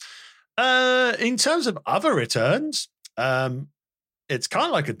stuff. In terms of other returns, it's kind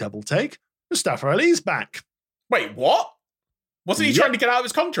of like a double take. Mustafa Ali's back. Wait, what? Wasn't he trying to get out of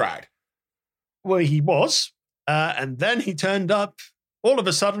his contract? Well, he was. And then he turned up all of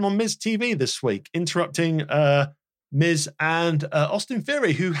a sudden on Miz TV this week, interrupting Miz and Austin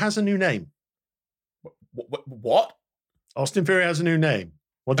Theory, who has a new name. What? Austin Theory has a new name.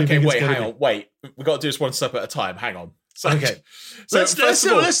 What do you think? Wait, hang on. Wait, we've got to do this one step at a time. Hang on. So, okay. Let's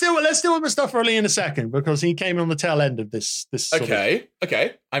deal with Mustafa Ali in a second, because he came on the tail end of this. Okay.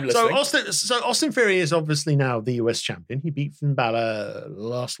 I'm listening. So Austin Theory is obviously now the US champion. He beat Finn Balor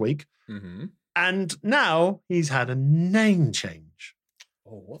last week. Mm-hmm. And now he's had a name change.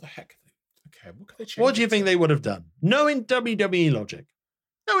 Oh, what the heck? Okay, what could they change? What do you think they would have done? Knowing WWE logic,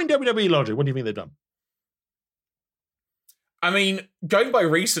 what do you think they've done? I mean, going by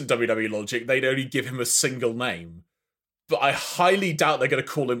recent WWE logic, they'd only give him a single name. But I highly doubt they're going to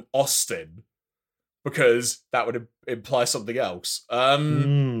call him Austin, because that would imply something else.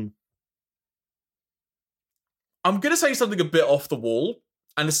 I'm going to say something a bit off the wall,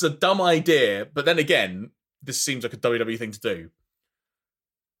 and this is a dumb idea, but then again, this seems like a WWE thing to do.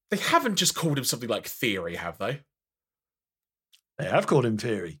 They haven't just called him something like Theory, have they? They have called him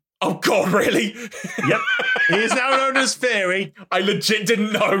Theory. Oh, God, really? Yep. He is now known as Theory. I legit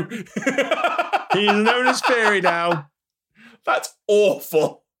didn't know. He is known as Theory now. That's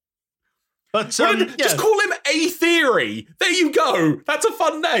awful. But just call him A Theory. There you go. That's a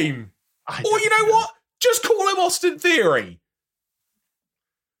fun name. Or you know what? Just call him Austin Theory.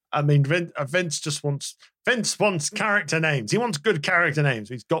 I mean, Vince wants character names. He wants good character names.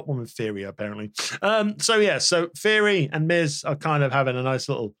 He's got one with Theory, apparently. So Theory and Miz are kind of having a nice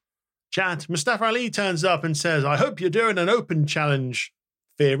little chat. Mustafa Ali turns up and says, I hope you're doing an open challenge,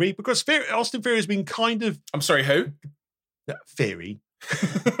 Theory, because Austin Theory has been kind of... I'm sorry, who? Theory.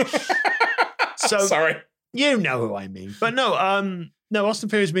 So sorry. You know who I mean. But no, Austin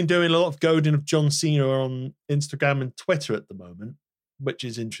Theory's been doing a lot of goading of John Cena on Instagram and Twitter at the moment, which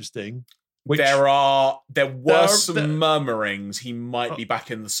is interesting. There were some murmurings he might be back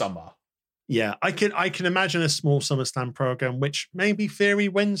in the summer. Yeah, I can imagine a small SummerSlam program, which maybe Theory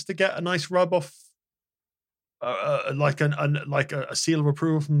wins to get a nice rub off, like a seal of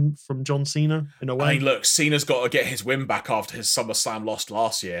approval from John Cena in a way. I mean, look, Cena's got to get his win back after his SummerSlam loss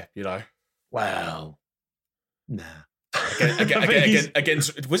last year. You know. Well, nah.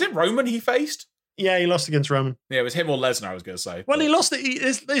 Against was it Roman he faced? Yeah, he lost against Roman. Yeah, it was him or Lesnar, I was going to say. Well, he lost it.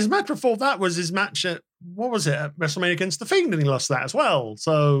 His match before that was his match at, what was it, at WrestleMania against The Fiend, and he lost that as well.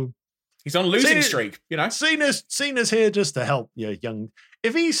 So he's on a losing streak, you know? Cena's here just to help young.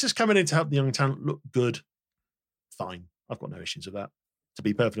 If he's just coming in to help the young talent look good, fine. I've got no issues with that, to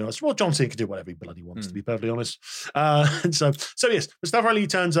be perfectly honest. Well, John Cena can do whatever he bloody wants, to be perfectly honest. So yes, Mustafa Ali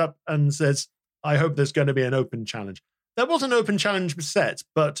turns up and says, I hope there's going to be an open challenge. There was an open challenge set,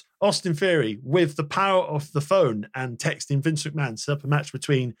 but Austin Theory, with the power of the phone and texting Vince McMahon, set up a match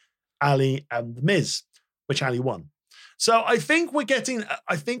between Ali and The Miz, which Ali won. So I think we're getting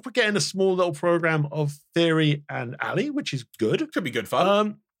a small little program of Theory and Ali, which is good. Could be good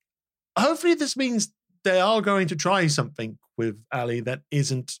fun. Hopefully this means they are going to try something with Ali that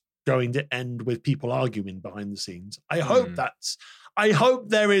isn't going to end with people arguing behind the scenes. I hope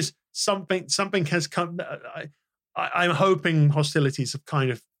there is something has come. I'm hoping hostilities have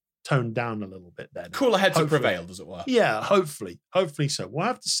kind of toned down a little bit then. Cooler heads have prevailed, as it were. Yeah, hopefully so. We'll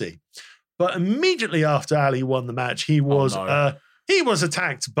have to see. But immediately after Ali won the match, he was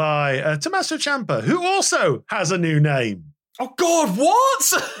attacked by Tommaso Ciampa, who also has a new name. Oh God,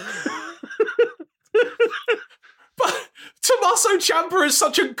 what? But Tommaso Ciampa is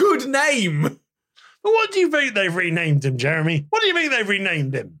such a good name. But what do you think they've renamed him, Jeremy? What do you think they've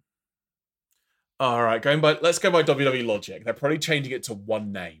renamed him? All right, let's go by WWE logic. They're probably changing it to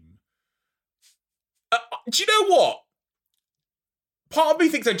one name. Do you know what? Part of me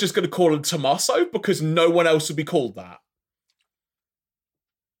thinks they're just going to call him Tommaso because no one else would be called that.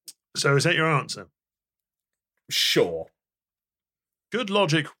 So is that your answer? Sure. Good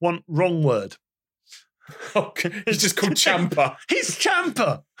logic, wrong word. Okay, he's just called Ciampa. He's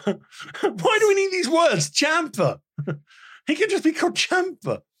Ciampa. Why do we need these words? Ciampa. He could just be called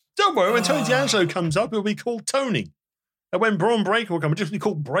Ciampa. Don't worry, when Tony D'Angelo comes up, he'll be called Tony. And when Braun Breaker will come, it'll just be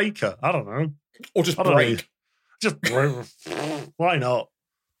called Breaker. I don't know. Or just Break. Why not?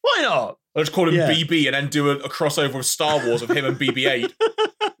 Why not? I'll just call him BB and then do a crossover of Star Wars of him and BB-8.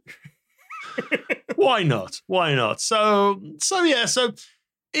 Why not? Why not? So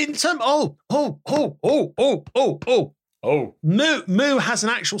in terms, Moo has an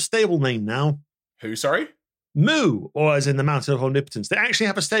actual stable name now. Who? Sorry. Moo, or as in the Mountain of Omnipotence. They actually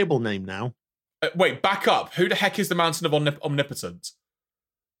have a stable name now. Wait, back up. Who the heck is the Mountain of Omnipotence?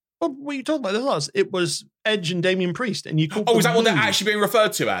 Well, what are you talking about? It was Edge and Damian Priest, and you called is that what they're actually being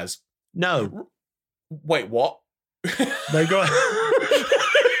referred to as? No. Wait, what? They got...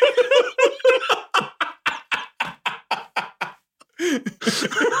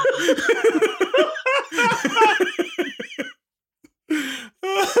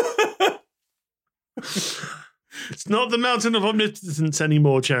 It's not the Mountain of Omnipotence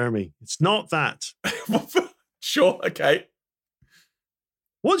anymore, Jeremy. It's not that. Sure, okay.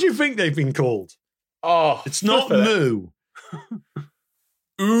 What do you think they've been called? Oh, it's not Moo.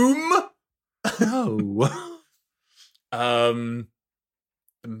 No. The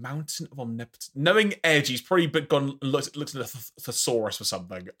Mountain of Omnipotence. Knowing Edge, he's probably gone and looked at a thesaurus or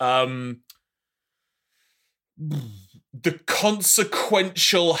something. The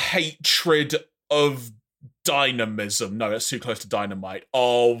consequential hatred of dynamism. No, that's too close to dynamite.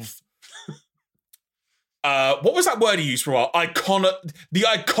 Of what was that word he used for a while? The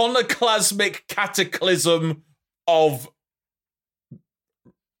iconoclasmic cataclysm of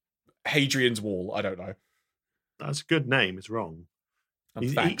Hadrian's Wall. I don't know. That's a good name. It's wrong.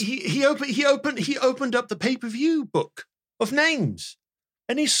 Thanks. He opened up the pay-per-view book of names.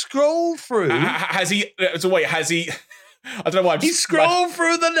 and he scrolled through. Has he? So wait, has he? I don't know why. He scrolled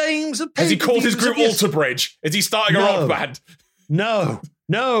through the names of. Has he called his group Alter Bridge? Is he starting a rock band? No.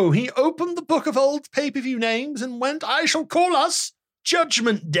 He opened the book of old pay-per-view names and went, "I shall call us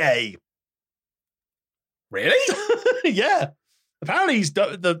Judgment Day." Really? Yeah. Apparently,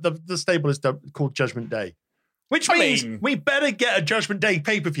 the stable is called Judgment Day, which means we better get a Judgment Day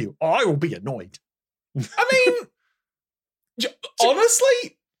pay-per-view, or I will be annoyed. I mean,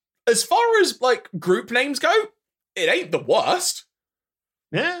 honestly, as far as like group names go, it ain't the worst.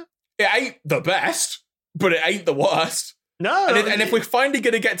 Yeah. It ain't the best, but it ain't the worst. No. And if we're finally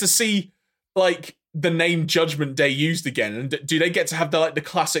going to get to see like the name Judgment Day used again, and do they get to have the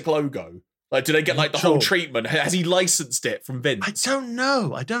classic logo? Like, do they get like the whole treatment? Has he licensed it from Vince?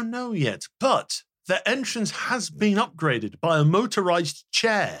 I don't know yet. But the entrance has been upgraded by a motorized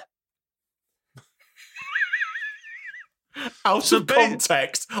chair. Out of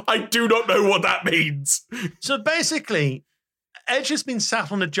context, I do not know what that means. So basically, Edge has been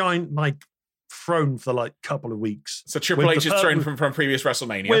sat on a giant throne for a couple of weeks. So Triple H's throne from previous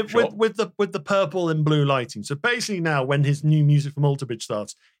WrestleMania, with the purple and blue lighting. So basically now, when his new music from Alter Bridge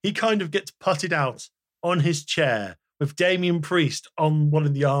starts, he kind of gets putted out on his chair with Damian Priest on one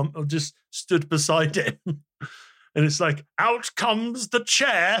of the arm, or just stood beside him, and it's like, out comes the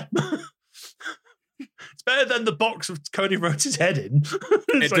chair. It's better than the box with Cody Rhodes' head in.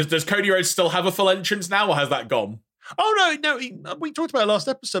 Does Cody Rhodes still have a full entrance now, or has that gone? Oh, no, we talked about it last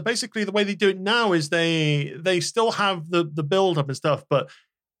episode. Basically, the way they do it now is they still have the build-up and stuff, but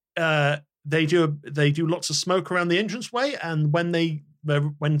they do lots of smoke around the entranceway, and when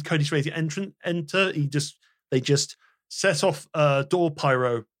Cody's ready to enter, they just set off door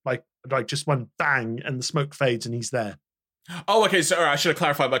pyro, like just one bang, and the smoke fades, and he's there. Oh, okay. So I should have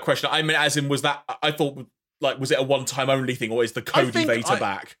clarified my question. I mean, as in, was that? I thought, was it a one-time only thing, or is the Cody Vader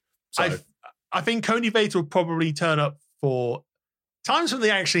back? So. I think Cody Vader will probably turn up for times when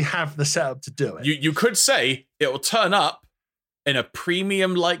they actually have the setup to do it. You could say it will turn up in a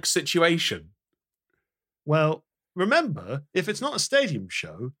premium-like situation. Well, remember, if it's not a stadium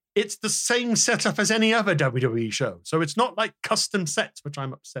show, it's the same setup as any other WWE show. So it's not like custom sets, which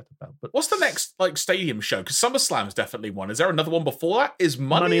I'm upset about. But what's the next stadium show? Because SummerSlam's definitely one. Is there another one before that? Is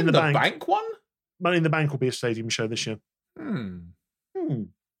Money in the Bank one? Money in the Bank will be a stadium show this year.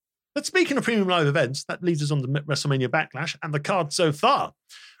 But speaking of premium live events, that leads us on to WrestleMania Backlash and the card so far,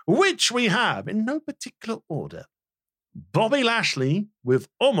 which we have in no particular order. Bobby Lashley with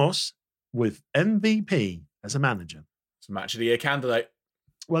Omos with MVP as a manager. It's a match of the year candidate.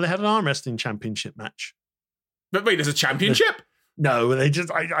 Well, they had an arm wrestling championship match. But wait, there's a championship? No, they just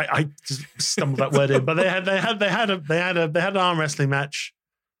I just stumbled that word in. But they had an arm wrestling match.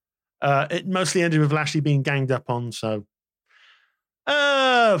 It mostly ended with Lashley being ganged up on. So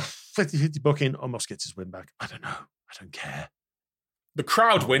 50-50 booking. Omos gets his win back. I don't know. I don't care. The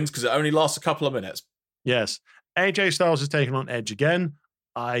crowd wins because it only lasts a couple of minutes. Yes. AJ Styles is taking on Edge again.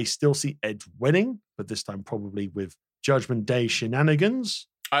 I still see Edge winning, but this time probably with Judgment Day shenanigans.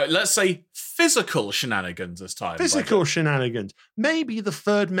 Let's say physical shenanigans this time. Physical shenanigans. Maybe the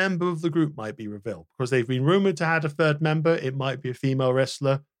third member of the group might be revealed because they've been rumored to have a third member. It might be a female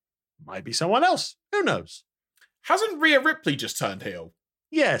wrestler. Might be someone else. Who knows? Hasn't Rhea Ripley just turned heel?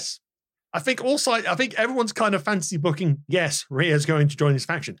 Yes. I think everyone's kind of fantasy booking, yes, Rhea's going to join this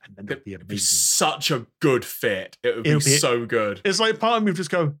faction. And then it'd be amazing. It'd be such a good fit. It would be so good. It's like part of me would just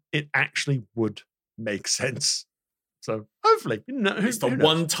go, it actually would make sense. So hopefully, it's the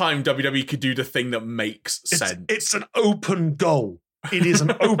one time WWE could do the thing that makes sense. It's an open goal. It is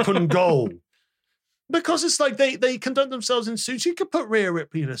an open goal. Because it's like they conduct themselves in suits. You could put Rhea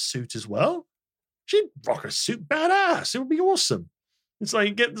Ripley in a suit as well. She'd rock a suit badass. It would be awesome. It's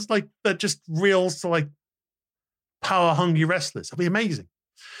like they're just real power hungry wrestlers. It'll be amazing.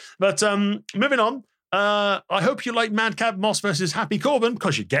 But moving on. I hope you like Madcap Moss versus Happy Corbin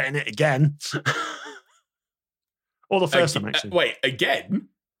because you're getting it again. Or the first time, actually. Wait, again?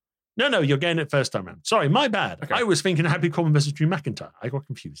 No, you're getting it first time around. Sorry, my bad. Okay. I was thinking Happy Corbin versus Drew McIntyre. I got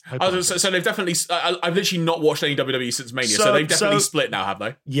confused. So they've definitely... I've literally not watched any WWE since Mania, so they've definitely split now, have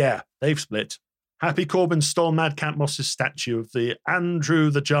they? Yeah, they've split. Happy Corbin stole Madcap Moss's statue of the Andrew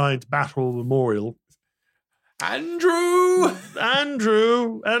the Giant Battle Memorial. Andrew!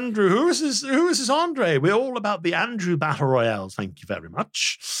 Who is this Andre? We're all about the Andrew Battle Royale. Thank you very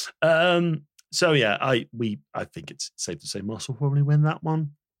much. So yeah, I think it's safe to say Moss will probably win that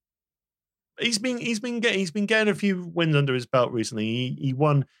one. He's been getting a few wins under his belt recently. He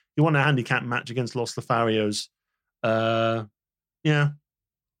won a handicap match against Los Lotharios. Yeah,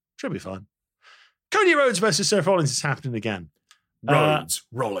 should be fine. Cody Rhodes versus Seth Rollins is happening again. Rhodes,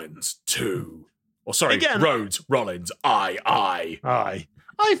 Rollins, 2. Or sorry, again, Rhodes, Rollins, I.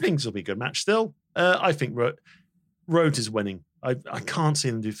 I think this will be a good match still. I think Rhodes is winning. I can't see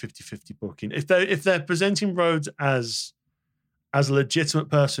them do 50-50 booking. If they're presenting Rhodes as a legitimate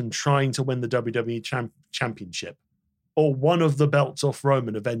person trying to win the WWE Championship or one of the belts off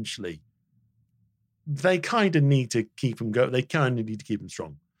Roman eventually, they kind of need to keep him going. They kind of need to keep him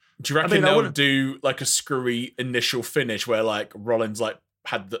strong. Do you reckon they'll do like a screwy initial finish where like Rollins like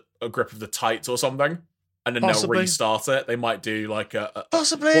had a grip of the tights or something, and then they'll restart it? They might do like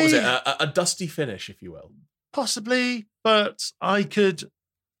possibly what was it? A dusty finish, if you will. Possibly, but I could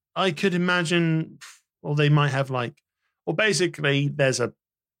imagine, or they might have basically there's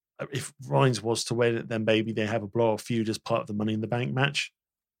if Rollins was to win it, then maybe they have a blow-off feud as part of the Money in the Bank match,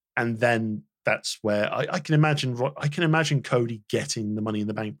 and then that's where I can imagine Cody getting the Money in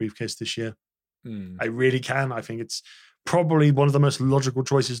the Bank briefcase this year. I really can. I think it's probably one of the most logical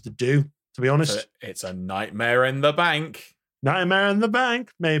choices to do, to be honest. It's a Nightmare in the Bank. Nightmare in the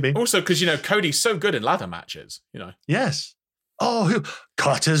Bank, maybe. Also, because, Cody's so good in ladder matches, Yes. Oh,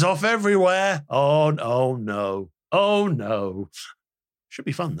 cutters off everywhere. Oh, no. Oh, no. Should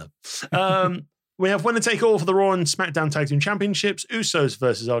be fun, though. We have winner take all for the Raw and SmackDown Tag Team Championships. Usos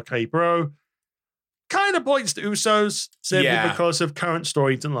versus RK Bro. Kind of points to Usos simply because of current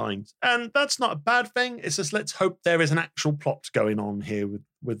stories and lines. And that's not a bad thing. It's just let's hope there is an actual plot going on here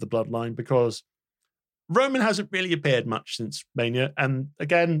with the bloodline, because Roman hasn't really appeared much since Mania. And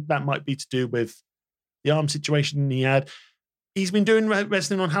again, that might be to do with the arm situation he had. He's been doing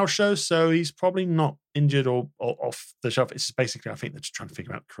wrestling on house shows, so he's probably not injured or off the shelf. It's basically, I think they're just trying to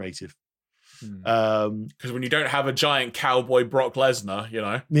figure out creative. Because when you don't have a giant cowboy Brock Lesnar,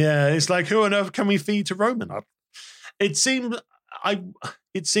 Yeah, it's like, who on earth can we feed to Roman? It seems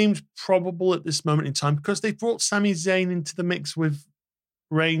probable at this moment in time, because they brought Sami Zayn into the mix with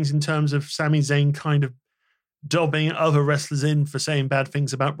Reigns, in terms of Sami Zayn kind of dobbing other wrestlers in for saying bad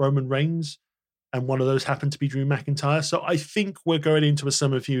things about Roman Reigns, and one of those happened to be Drew McIntyre. So I think we're going into a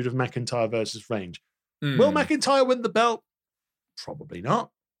summer feud of McIntyre versus Reigns. Will McIntyre win the belt? Probably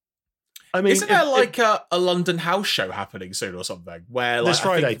not. I mean, isn't there a London house show happening soon or something? Where this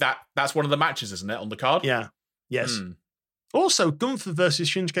Friday. I think that's one of the matches, isn't it, on the card? Yeah. Yes. Also, Gunther versus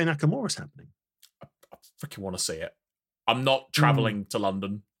Shinsuke Nakamura is happening. I freaking want to see it. I'm not traveling to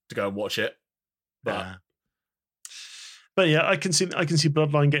London to go and watch it, but yeah, I can see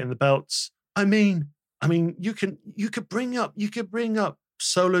Bloodline getting the belts. I mean, you could bring up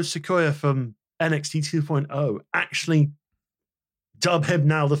Solo Sikoa from NXT 2.0. Actually, dub him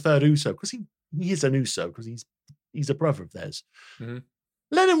now the third Uso, because he is an Uso, because he's a brother of theirs. Mm-hmm.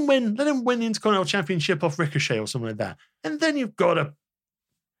 Let him win Intercontinental Championship off Ricochet or something like that, and then you've got a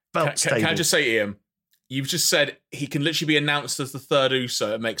belt stable. Can I just say, Ian, you've just said he can literally be announced as the third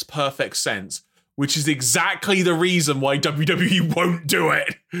Uso. It makes perfect sense, which is exactly the reason why WWE won't do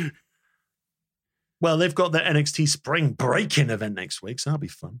it. Well, they've got their NXT Spring Break-In event next week, so that'll be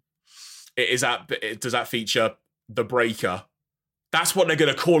fun. Does that feature the Breaker? That's what they're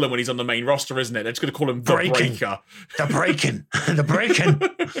going to call him when he's on the main roster, isn't it? They're just going to call him the Breaker. The Breaking. The Breaking.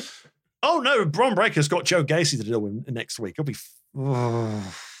 Oh, no, Braun Breaker's got Joe Gacy to deal with next week. It'll be...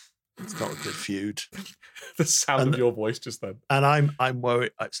 it's not a good feud. The sound of your voice just then. And I'm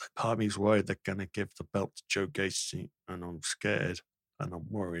worried. It's like part of me's worried they're going to give the belt to Joe Gacy, and I'm scared, and I'm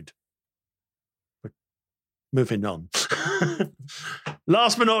worried. But moving on.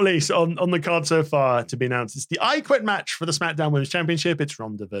 Last but not least, on the card so far to be announced, it's the I Quit match for the SmackDown Women's Championship. It's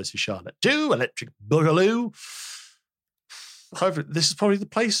Ronda versus Charlotte. 2 Electric Boogaloo. However, this is probably the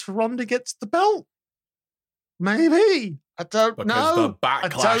place for Ronda gets the belt. Maybe. I don't know. Because the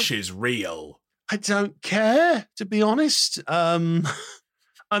backlash is real. I don't care, to be honest.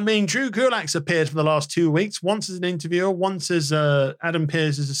 I mean, Drew Gulak's appeared for the last 2 weeks, once as an interviewer, once as Adam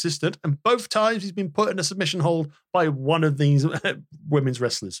Pearce's assistant, and both times he's been put in a submission hold by one of these women's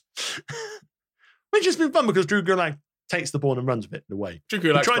wrestlers. Which has been fun, because Drew Gulak takes the ball and runs with it in a way. Drew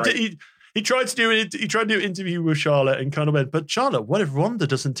Gulak's great. He tried to do an interview with Charlotte and kind of went, but Charlotte, what if Ronda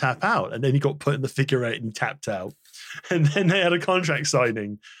doesn't tap out? And then he got put in the figure eight and he tapped out. And then they had a contract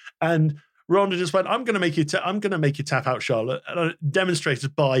signing, and Ronda just went, I'm going to make you tap out, Charlotte. And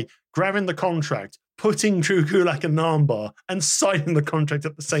demonstrated by grabbing the contract, putting Drew Gulak in an armbar, and signing the contract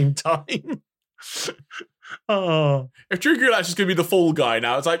at the same time. Oh. If Drew Gulak's just going to be the fall guy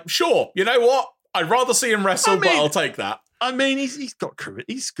now, it's like, sure, you know what? I'd rather see him wrestle, but I'll take that. I mean, he's got charisma.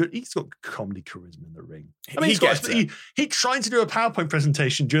 He's good. He's got comedy charisma in the ring. I He mean, he tried to do a PowerPoint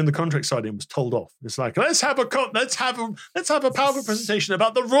presentation during the contract signing and was told off. It's like, let's have a PowerPoint presentation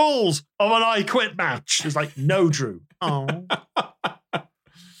about the rules of an I Quit match. It's like, no, Drew. Oh.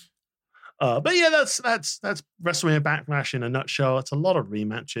 But yeah, that's WrestleMania Backlash in a nutshell. It's a lot of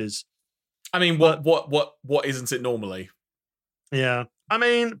rematches. I mean, what isn't it normally? Yeah, I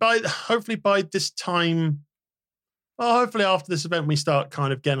mean, hopefully by this time. Well, hopefully after this event, we start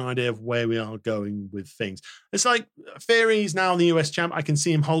kind of getting an idea of where we are going with things. It's like Theory's now the US champ. I can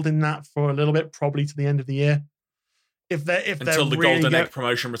see him holding that for a little bit, probably to the end of the year. Until the really Golden Egg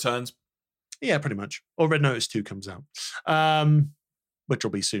promotion returns. Yeah, pretty much. Or Red Notice 2 comes out, which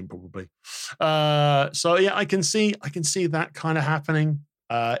will be soon probably. So yeah, I can see that kind of happening.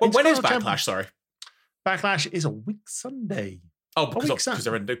 Well, when is Backlash? Sorry, Backlash is a week Sunday. Oh,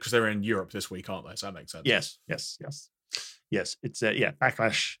 because they're in Europe this week, aren't they? So that makes sense. Yes. It's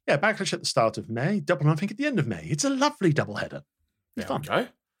Backlash. Yeah, Backlash at the start of May. Double Nothing at the end of May. It's a lovely double header. There we go.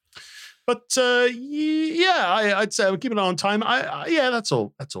 But I'd say we'll keep an eye on time. That's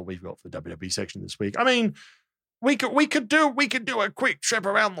all we've got for the WWE section this week. I mean, we could do a quick trip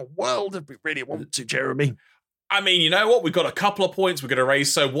around the world if we really wanted to, Jeremy. I mean, you know what? We've got a couple of points we're going to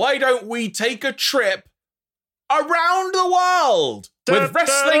raise. So why don't we take a trip around the world with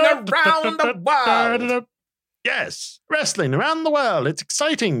wrestling around the world? Yes, wrestling around the world. It's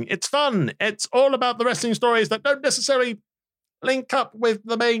exciting. It's fun. It's all about the wrestling stories that don't necessarily link up with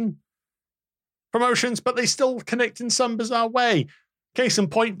the main promotions, but they still connect in some bizarre way. Case in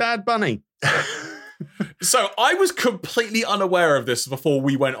point, Bad Bunny. So I was completely unaware of this before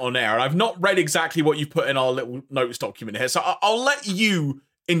we went on air, and I've not read exactly what you put in our little notes document here. So I'll let you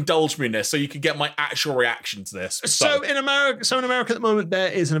indulge me in this so you can get my actual reaction to this. So in America at the moment,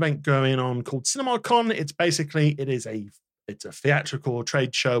 there is an event going on called CinemaCon. It's a theatrical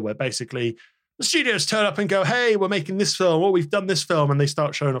trade show where basically the studios turn up and go, hey, we're making this film, or we've done this film, and they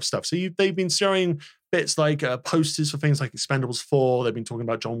start showing off stuff. So they've been showing bits like posters for things like Expendables 4. They've been talking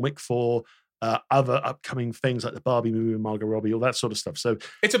about John Wick 4, other upcoming things like the Barbie movie with Margot Robbie, all that sort of stuff. So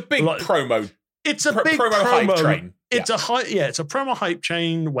it's a big promo. It's a big promo hype train. It's a promo hype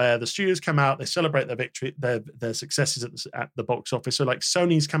chain where the studios come out, they celebrate their victory, their successes at the box office. So like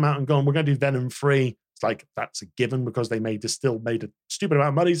Sony's come out and gone, we're going to do Venom 3. It's like that's a given because they still made a stupid amount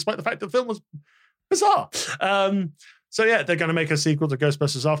of money despite the fact the film was bizarre. So yeah, they're going to make a sequel to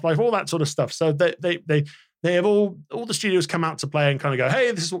Ghostbusters Afterlife, all that sort of stuff. So they have all the studios come out to play and kind of go,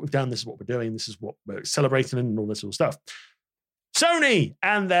 hey, this is what we've done, this is what we're doing, this is what we're celebrating, and all this sort of stuff. Sony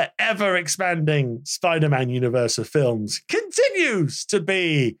and their ever-expanding Spider-Man universe of films continues to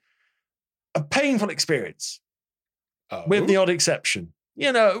be a painful experience, with the odd exception.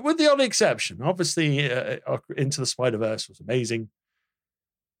 Obviously, Into the Spider-Verse was amazing.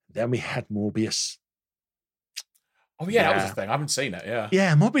 Then we had Morbius. Oh yeah, that was a thing. I haven't seen it.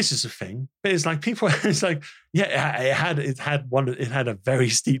 Yeah, Morbius is a thing, but it's like people. It's like it had a very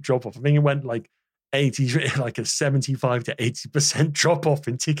steep drop off. I think it went like a 75 to 80% drop off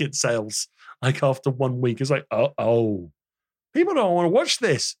in ticket sales. Like after 1 week, it's like oh, people don't want to watch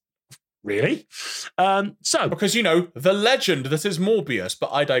this. Really? Because the legend that is Morbius,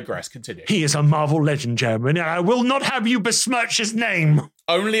 but I digress. Continue. He is a Marvel legend, Jeremy, and I will not have you besmirch his name.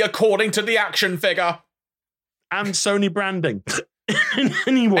 Only according to the action figure. And Sony branding.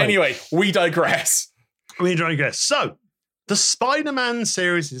 Anyway, we digress. So, the Spider-Man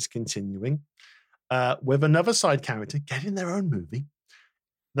series is continuing with another side character getting their own movie.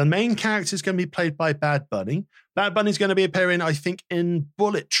 The main character is going to be played by Bad Bunny. Bad Bunny is going to be appearing, I think, in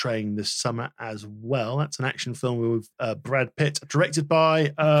Bullet Train this summer as well. That's an action film with Brad Pitt, directed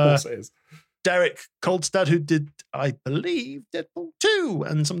by of course it is. Derek Kolstad, who did, I believe, Deadpool 2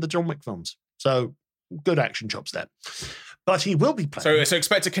 and some of the John Wick films. So, good action chops there. But he will be playing. So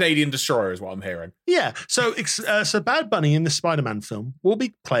expect a Canadian destroyer is what I'm hearing. Yeah. So Bad Bunny in the Spider-Man film will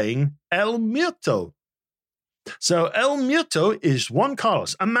be playing El Muerto. So El Muerto is Juan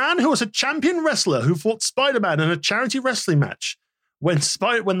Carlos, a man who was a champion wrestler who fought Spider-Man in a charity wrestling match. When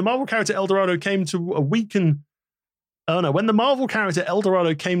the Marvel character El Dorado came to when the Marvel character El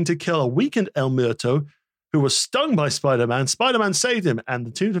Dorado came to kill a weakened El Muerto, who was stung by Spider-Man, Spider-Man saved him, and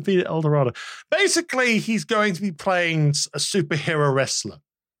the two defeated El Dorado. Basically, he's going to be playing a superhero wrestler.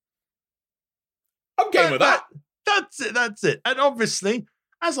 I'm game with that. That's it. And obviously,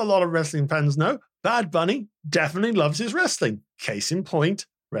 as a lot of wrestling fans know, Bad Bunny definitely loves his wrestling. Case in point,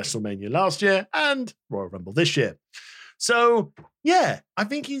 WrestleMania last year and Royal Rumble this year. So, yeah, I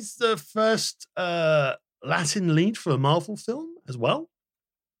think he's the first Latin lead for a Marvel film as well.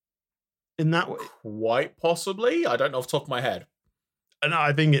 in that way? Quite possibly. I don't know off the top of my head. No,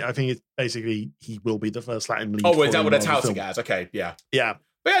 I think it's basically he will be the first Latin lead. Oh, is that what it's touting as? Okay, yeah. Yeah.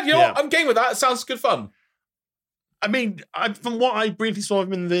 But yeah, you know what? I'm game with that. It sounds good fun. I mean, from what I briefly saw of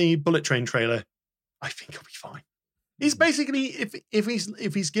him in the Bullet Train trailer, I think he'll be fine. He's basically, if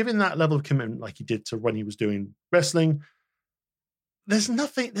he's given that level of commitment like he did to when he was doing wrestling, there's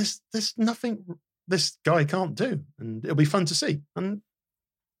nothing this guy can't do, and it'll be fun to see. And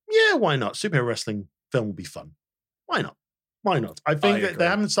yeah, why not? Superhero wrestling film will be fun. Why not? Why not? I think that they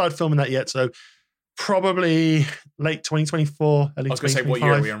haven't started filming that yet, so probably late 2024, early 2025. I was going to say, what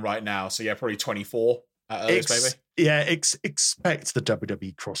year are we in right now? So yeah, probably 24 at earliest, maybe. Yeah, expect the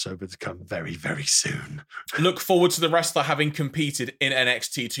WWE crossover to come very, very soon. Look forward to the wrestler having competed in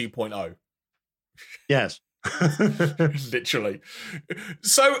NXT 2.0. Yes. Literally.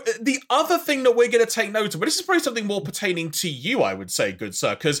 So the other thing that we're going to take note of, but this is probably something more pertaining to you, I would say, good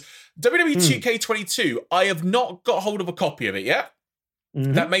sir, because WWE 2K22, I have not got hold of a copy of it yet.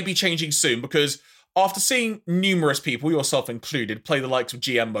 Mm-hmm. That may be changing soon, because after seeing numerous people, yourself included, play the likes of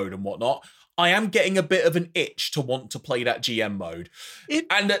GM mode and whatnot, I am getting a bit of an itch to want to play that GM mode.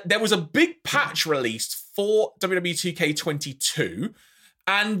 And there was a big patch released for WWE 2K22,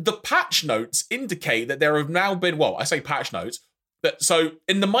 and the patch notes indicate that there have now been, well, I say patch notes, so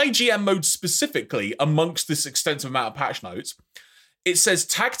in the My GM mode specifically, amongst this extensive amount of patch notes, it says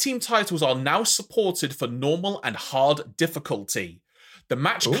tag team titles are now supported for normal and hard difficulty. The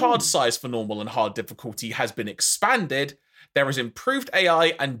match card size for normal and hard difficulty has been expanded. There is improved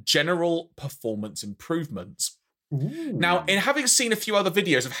AI and general performance improvements. Ooh. Now, in having seen a few other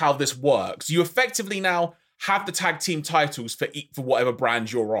videos of how this works, you effectively now have the tag team titles for whatever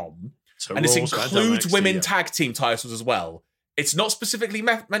brand you're on. So and this includes women tag team titles as well. It's not specifically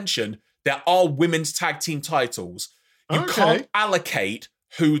mentioned. There are women's tag team titles. You can't allocate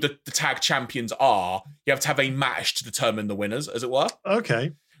who the tag champions are. You have to have a match to determine the winners, as it were.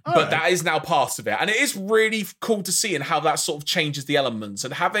 Okay. But that is now part of it. And it is really cool to see and how that sort of changes the elements.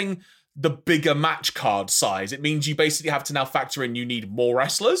 And having the bigger match card size, it means you basically have to now factor in you need more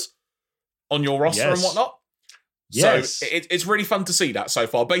wrestlers on your roster and whatnot. Yes. So it's really fun to see that so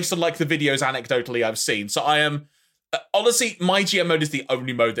far, based on like the videos anecdotally I've seen. So I am, honestly, my GM mode is the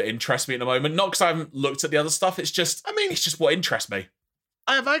only mode that interests me at the moment. Not because I haven't looked at the other stuff. It's just, it's just what interests me.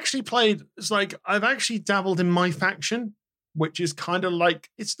 I've actually played, I've actually dabbled in My Faction, which is kind of like,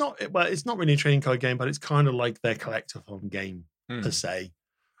 it's not really a trading card game, but it's kind of like their collectathon game per se.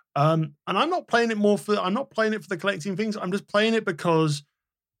 And I'm not playing it for the collecting things. I'm just playing it because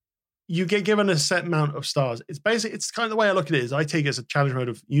you get given a set amount of stars. It's kind of the way I look at it is I take it as a challenge mode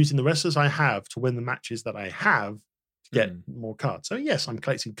of using the wrestlers I have to win the matches that I have to get more cards. So yes, I'm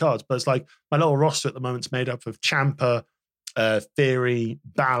collecting cards, but it's like my little roster at the moment is made up of Ciampa, Theory,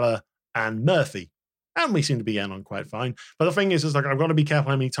 Balor, and Murphy. And we seem to be getting on quite fine. But the thing is like I've got to be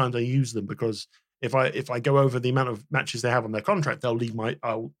careful how many times I use them, because if I go over the amount of matches they have on their contract, they'll leave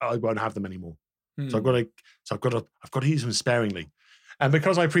I won't have them anymore. So I've got to use them sparingly. And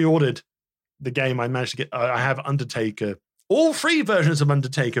because I pre-ordered the game, I managed to get. I have Undertaker, all 3 versions of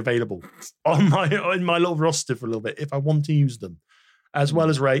Undertaker available in my little roster for a little bit if I want to use them, as well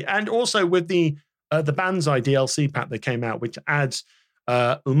as Ray, and also with the Banzai DLC pack that came out, which adds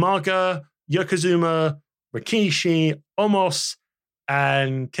Umaga, Yokozuna, Rikishi, Omos,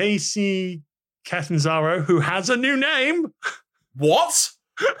 and Casey Catanzaro, who has a new name. What?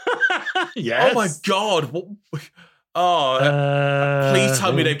 Yes. Oh my god. What? Oh, please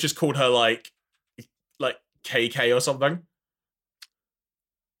tell me they've just called her like KK or something.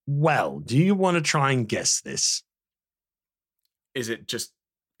 Well, do you want to try and guess this? Is it just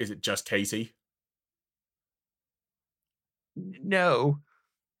Katie? No.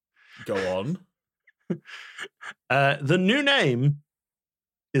 Go on. The new name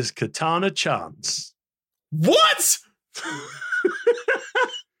is Katana Chance. What?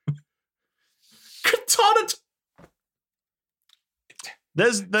 Katana.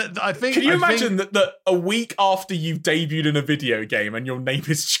 I think. Can you imagine that a week after you've debuted in a video game and your name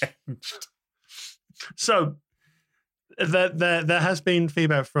is changed? So there has been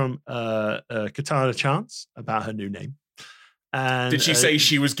feedback from Katana Chance about her new name. And did she say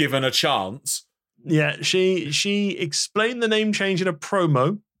she was given a chance? Yeah, she explained the name change in a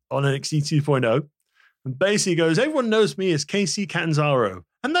promo on NXT 2.0, and basically goes, "Everyone knows me as Casey Catanzaro,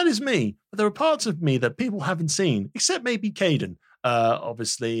 and that is me. But there are parts of me that people haven't seen, except maybe Caden.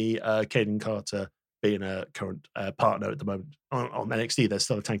 Obviously, Caden Carter being a current partner at the moment on NXT. They're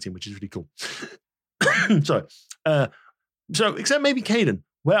still a tag team, which is really cool. Sorry. So except maybe Caden,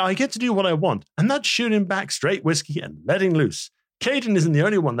 where I get to do what I want, and that's shooting back straight whiskey and letting loose. Caden isn't the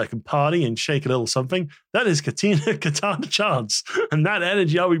only one that can party and shake a little something. That is Katana Chance. And that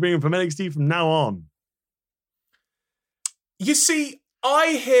energy I'll be bringing from NXT from now on. You see,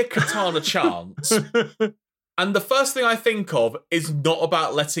 I hear Katana Chance, and the first thing I think of is not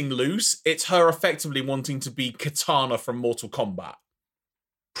about letting loose. It's her effectively wanting to be Katana from Mortal Kombat.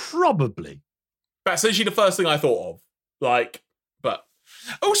 Probably. That's essentially the first thing I thought of. But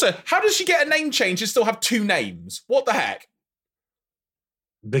also, how does she get a name change and still have 2 names? What the heck?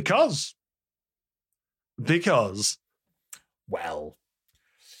 Because. Well.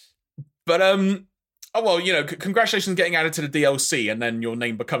 But, oh, well, congratulations on getting added to the DLC and then your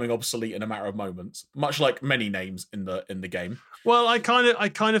name becoming obsolete in a matter of moments, much like many names in the game. Well, I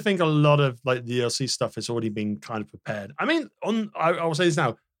kind of think a lot of like the DLC stuff has already been kind of prepared. I mean, I will say this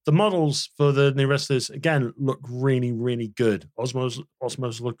now: the models for the new wrestlers again look really, really good.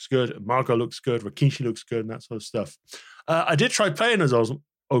 Osmos looks good, Marco looks good, Rikishi looks good, and that sort of stuff. I did try playing as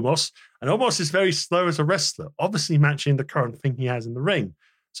Omos, and Omos is very slow as a wrestler, obviously matching the current thing he has in the ring.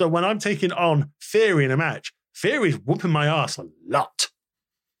 So when I'm taking on Theory in a match, Theory's whooping my ass a lot.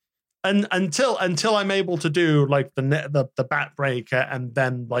 And until I'm able to do like the bat breaker and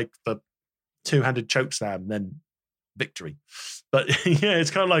then like the 2-handed choke slam, then victory. But yeah,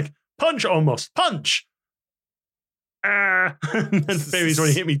 it's kind of like punch, almost punch. And Theory's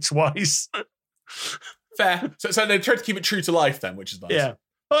already hit me twice. Fair. So they tried to keep it true to life then, which is nice. Yeah.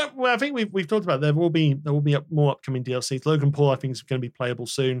 But I think we've talked about there will be more upcoming DLCs. Logan Paul I think is going to be playable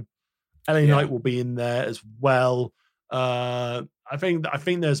soon. LA Knight will be in there as well. I think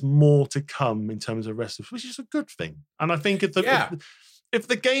there's more to come in terms of wrestlers, which is a good thing. And I think if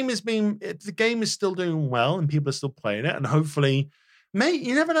the game is still doing well and people are still playing it, and hopefully,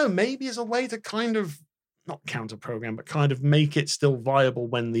 you never know, maybe as a way to kind of not counter program, but kind of make it still viable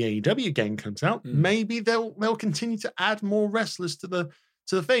when the AEW game comes out. Maybe they'll continue to add more wrestlers to the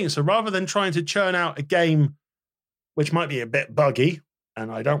thing. So rather than trying to churn out a game which might be a bit buggy, and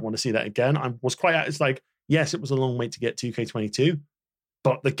I don't want to see that again. It's like, yes, it was a long wait to get 2K22,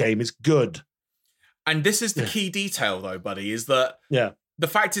 but the game is good. And this is the key detail, though, buddy, is that the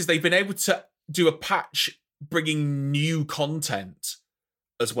fact is they've been able to do a patch bringing new content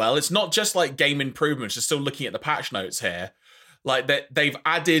as well. It's not just like game improvements. Just still looking at the patch notes here. Like they've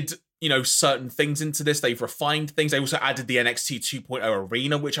added, certain things into this. They've refined things. They also added the NXT 2.0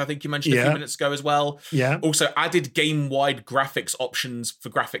 arena, which I think you mentioned a few minutes ago as well. Yeah. Also added game-wide graphics options for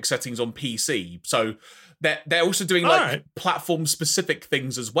graphic settings on PC. So they're also doing platform-specific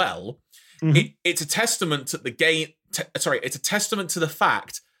things as well. Mm-hmm. It's a testament to the game. It's a testament to the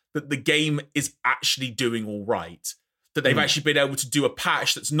fact that the game is actually doing all right. That they've actually been able to do a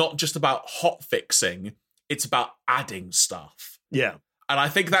patch that's not just about hot fixing. It's about adding stuff. Yeah. And I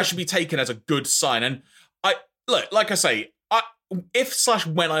think that should be taken as a good sign. And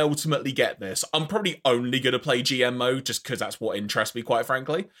when I ultimately get this, I'm probably only going to play GM mode just because that's what interests me, quite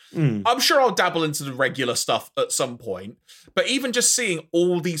frankly. I'm sure I'll dabble into the regular stuff at some point. But even just seeing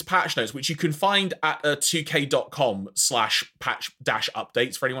all these patch notes, which you can find at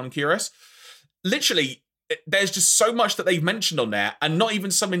 2k.com/patch-updates for anyone curious, literally, there's just so much that they've mentioned on there, and not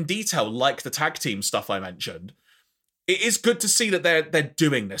even some in detail, like the tag team stuff I mentioned. It is good to see that they're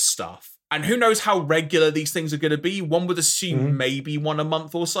doing this stuff. And who knows how regular these things are going to be. One would assume maybe one a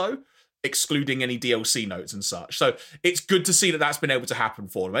month or so, excluding any DLC notes and such. So it's good to see that that's been able to happen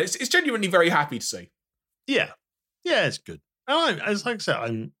for them. It's genuinely very happy to see. Yeah. Yeah, it's good. As like I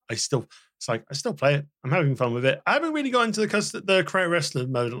said, I still play it. I'm having fun with it. I haven't really got into the Create Wrestler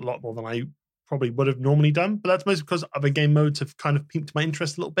mode a lot more than I probably would have normally done, but that's mostly because other game modes have kind of piqued my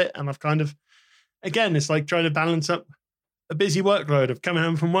interest a little bit, and I've kind of, again, it's like trying to balance up a busy workload of coming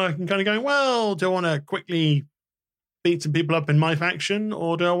home from work and kind of going, well, do I want to quickly beat some people up in my faction,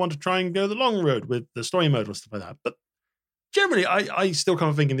 or do I want to try and go the long road with the story mode or stuff like that? But generally, I still kind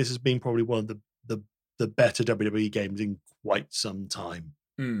of thinking this has been probably one of the better WWE games in quite some time.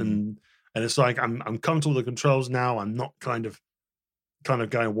 And it's like I'm comfortable with the controls now. I'm not kind of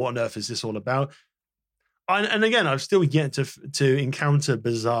going, what on earth is this all about? And again, I've still yet to encounter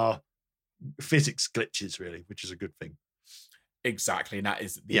bizarre physics glitches, really, which is a good thing. Exactly, and that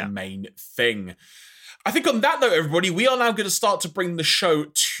is the main thing. I think on that note, everybody, we are now going to start to bring the show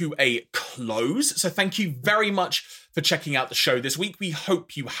to a close. So thank you very much for checking out the show this week. We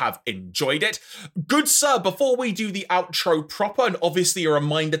hope you have enjoyed it. Good sir, before we do the outro proper, and obviously a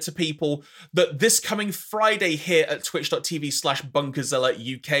reminder to people that this coming Friday here at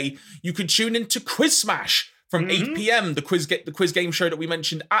twitch.tv/BunkerZilla UK, you can tune into Quiz Smash from 8 p.m, the quiz game show that we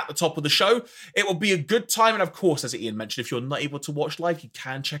mentioned at the top of the show. It will be a good time. And of course, as Ian mentioned, if you're not able to watch live, you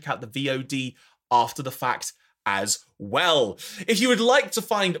can check out the VOD after the fact as well. If you would like to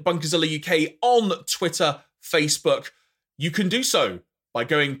find Bunkerzilla UK on Twitter, Facebook, you can do so by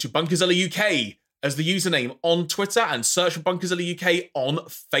going to Bunkerzilla UK as the username on Twitter and search for Bunkerzilla UK on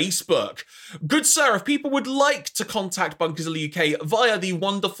Facebook. Good sir, if people would like to contact Bunkerzilla UK via the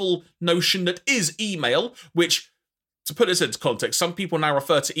wonderful notion that is email, which, to put this into context, some people now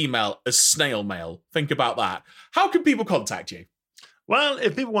refer to email as snail mail. Think about that. How can people contact you? Well,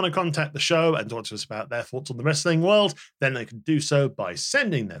 if people want to contact the show and talk to us about their thoughts on the wrestling world, then they can do so by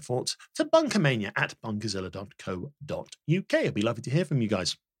sending their thoughts to bunkermania@bunkerzilla.co.uk. It'd be lovely to hear from you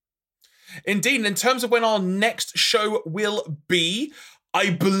guys. Indeed, and in terms of when our next show will be, I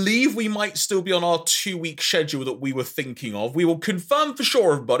believe we might still be on our 2-week schedule that we were thinking of. We will confirm for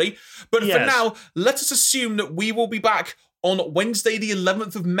sure, everybody. But for now, let us assume that we will be back on Wednesday, the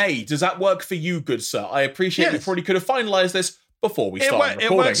 11th of May. Does that work for you, good sir? I appreciate you probably could have finalised this before we started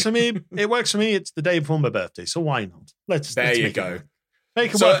recording. It works for me. It works for me. It's the day before my birthday, so why not? Let's go.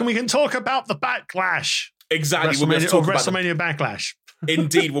 Make it work, and we can talk about the backlash. Exactly. WrestleMania Backlash.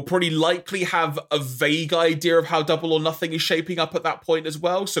 Indeed, we'll probably likely have a vague idea of how Double or Nothing is shaping up at that point as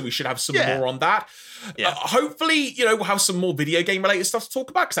well, so we should have some more on that. Hopefully, we'll have some more video game related stuff to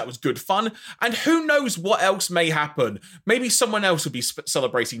talk about, because that was good fun. And who knows what else may happen. Maybe someone else will be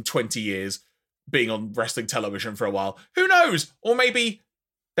celebrating 20 years being on wrestling television for a while. Who knows? Or maybe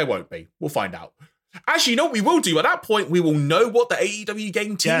there won't be. We'll find out. Actually, you know what we will do? At that point, we will know what the AEW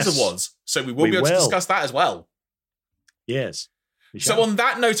game teaser was. So we will be able to discuss that as well. Yes. So on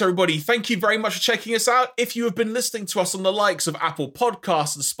that note, everybody, thank you very much for checking us out. If you have been listening to us on the likes of Apple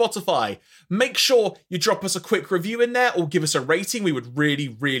Podcasts and Spotify, make sure you drop us a quick review in there or give us a rating. We would really,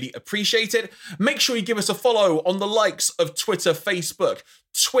 really appreciate it. Make sure you give us a follow on the likes of Twitter, Facebook,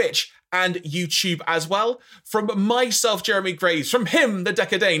 Twitch, and YouTube as well. From myself, Jeremy Graves, from him, the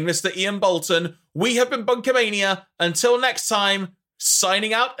Decadane, Mr. Ian Bolton, we have been Bunkermania. Until next time,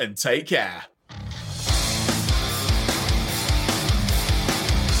 signing out and take care.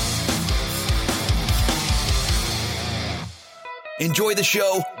 Enjoy the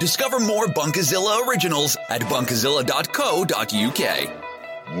show? Discover more Bunkerzilla originals at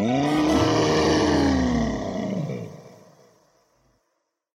bunkerzilla.co.uk.